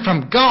learned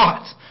from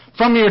God,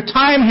 from your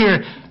time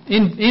here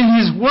in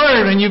His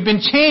Word, and you've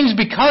been changed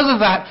because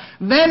of that,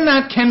 then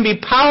that can be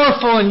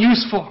powerful and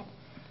useful.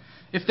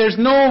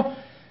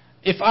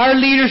 If our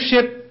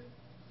leadership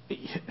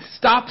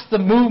stops the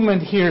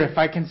movement here, if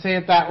I can say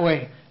it that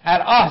way,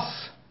 at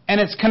us, and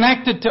it's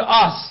connected to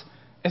us,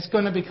 it's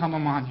going to become a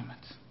monument.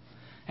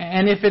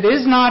 And if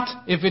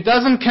it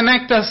doesn't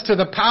connect us to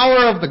the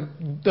power of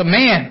the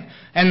man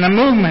and the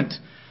movement,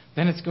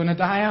 then it's going to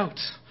die out.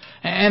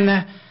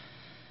 And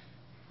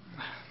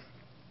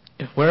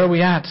where are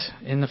we at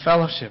in the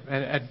fellowship?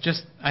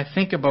 I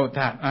think about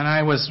that, and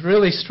I was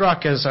really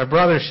struck as our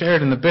brother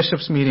shared in the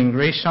bishop's meeting.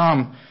 Ray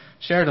Sham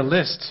shared a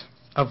list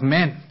of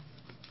men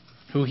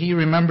who he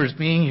remembers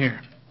being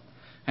here.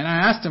 And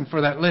I asked him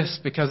for that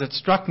list because it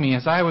struck me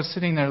as I was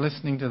sitting there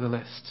listening to the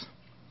list.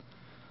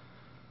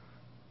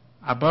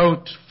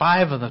 About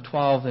 5 of the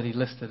 12 that he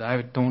listed,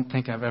 I don't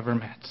think I've ever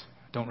met.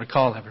 I don't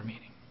recall ever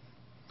meeting.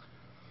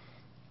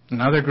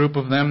 Another group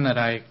of them that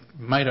I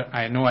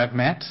know I've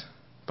met,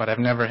 but I've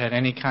never had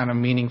any kind of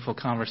meaningful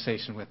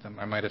conversation with them.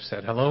 I might have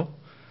said hello.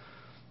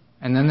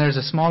 And then there's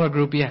a smaller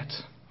group yet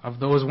of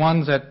those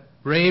ones that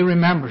Ray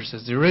remembers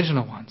as the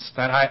original ones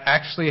that I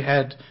actually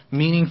had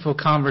meaningful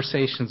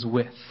conversations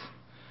with.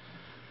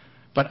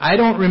 But I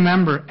don't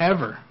remember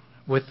ever,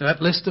 with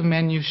that list of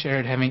men you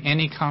shared, having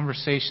any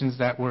conversations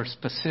that were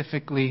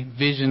specifically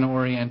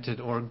vision-oriented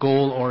or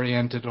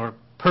goal-oriented or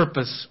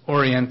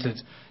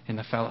purpose-oriented in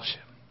the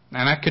fellowship.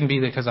 And that can be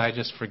because I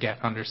just forget.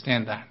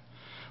 Understand that.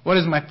 What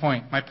is my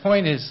point? My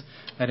point is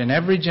that in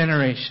every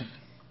generation,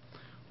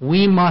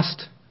 we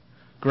must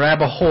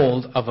grab a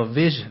hold of a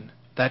vision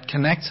that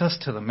connects us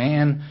to the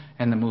man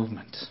and the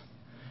movement.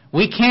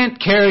 We can't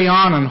carry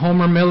on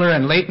Homer Miller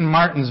and Leighton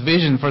Martin's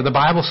vision for the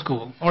Bible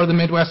School or the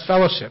Midwest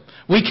Fellowship.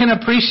 We can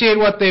appreciate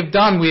what they've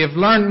done. We have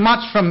learned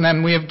much from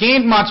them. We have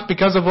gained much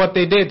because of what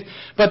they did.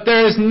 But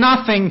there is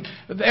nothing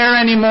there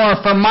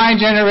anymore for my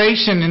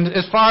generation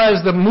as far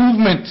as the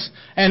movement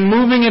and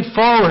moving it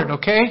forward,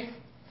 okay?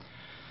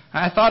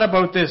 I thought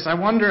about this. I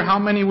wonder how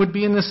many would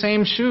be in the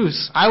same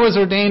shoes. I was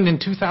ordained in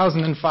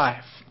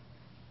 2005.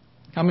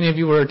 How many of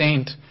you were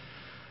ordained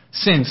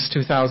since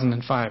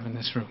 2005 in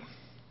this room?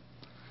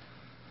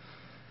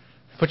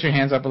 Put your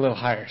hands up a little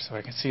higher so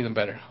I can see them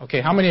better.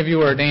 Okay, how many of you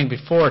were ordained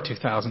before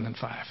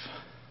 2005?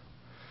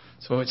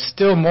 So it's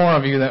still more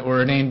of you that were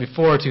ordained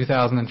before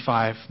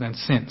 2005 than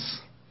since.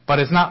 But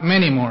it's not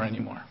many more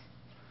anymore.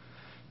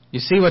 You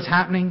see what's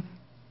happening?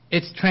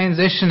 It's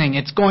transitioning.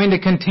 It's going to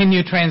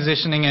continue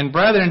transitioning. And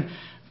brethren,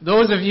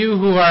 those of you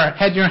who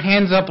had your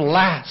hands up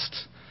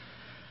last,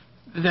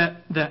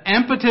 the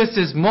impetus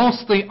is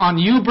mostly on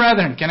you,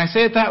 brethren. Can I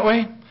say it that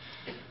way?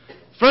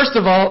 First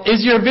of all,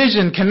 is your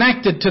vision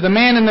connected to the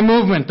man in the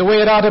movement the way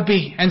it ought to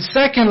be? And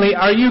secondly,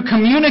 are you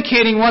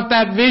communicating what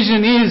that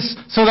vision is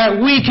so that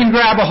we can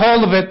grab a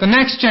hold of it, the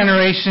next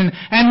generation,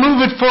 and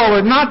move it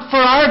forward, not for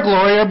our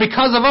glory or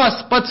because of us,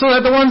 but so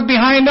that the ones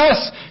behind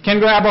us can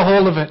grab a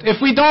hold of it?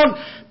 If we don't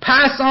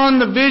pass on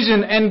the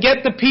vision and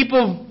get the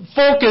people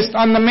focused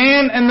on the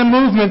man and the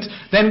movement,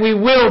 then we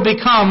will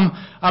become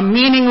a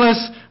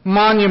meaningless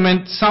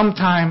monument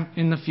sometime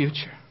in the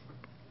future.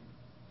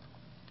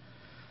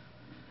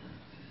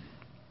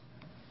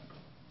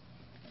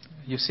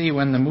 You see,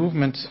 when the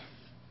movement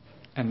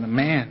and the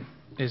man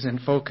is in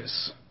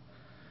focus,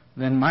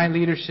 then my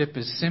leadership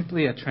is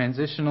simply a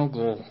transitional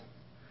goal.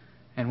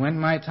 And when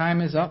my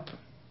time is up,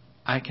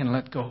 I can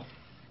let go.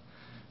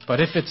 But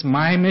if it's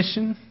my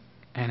mission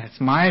and it's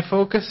my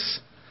focus,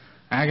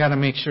 I got to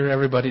make sure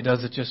everybody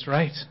does it just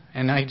right.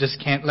 And I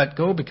just can't let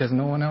go because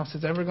no one else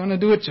is ever going to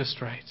do it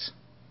just right.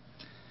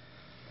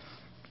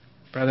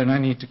 Brethren, I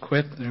need to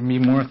quit. There may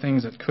be more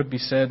things that could be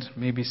said.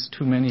 Maybe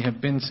too many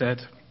have been said.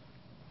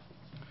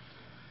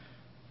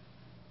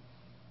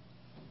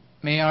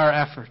 May our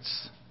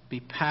efforts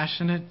be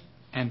passionate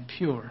and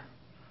pure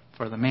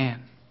for the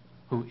man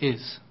who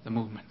is the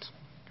movement.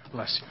 God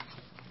bless you.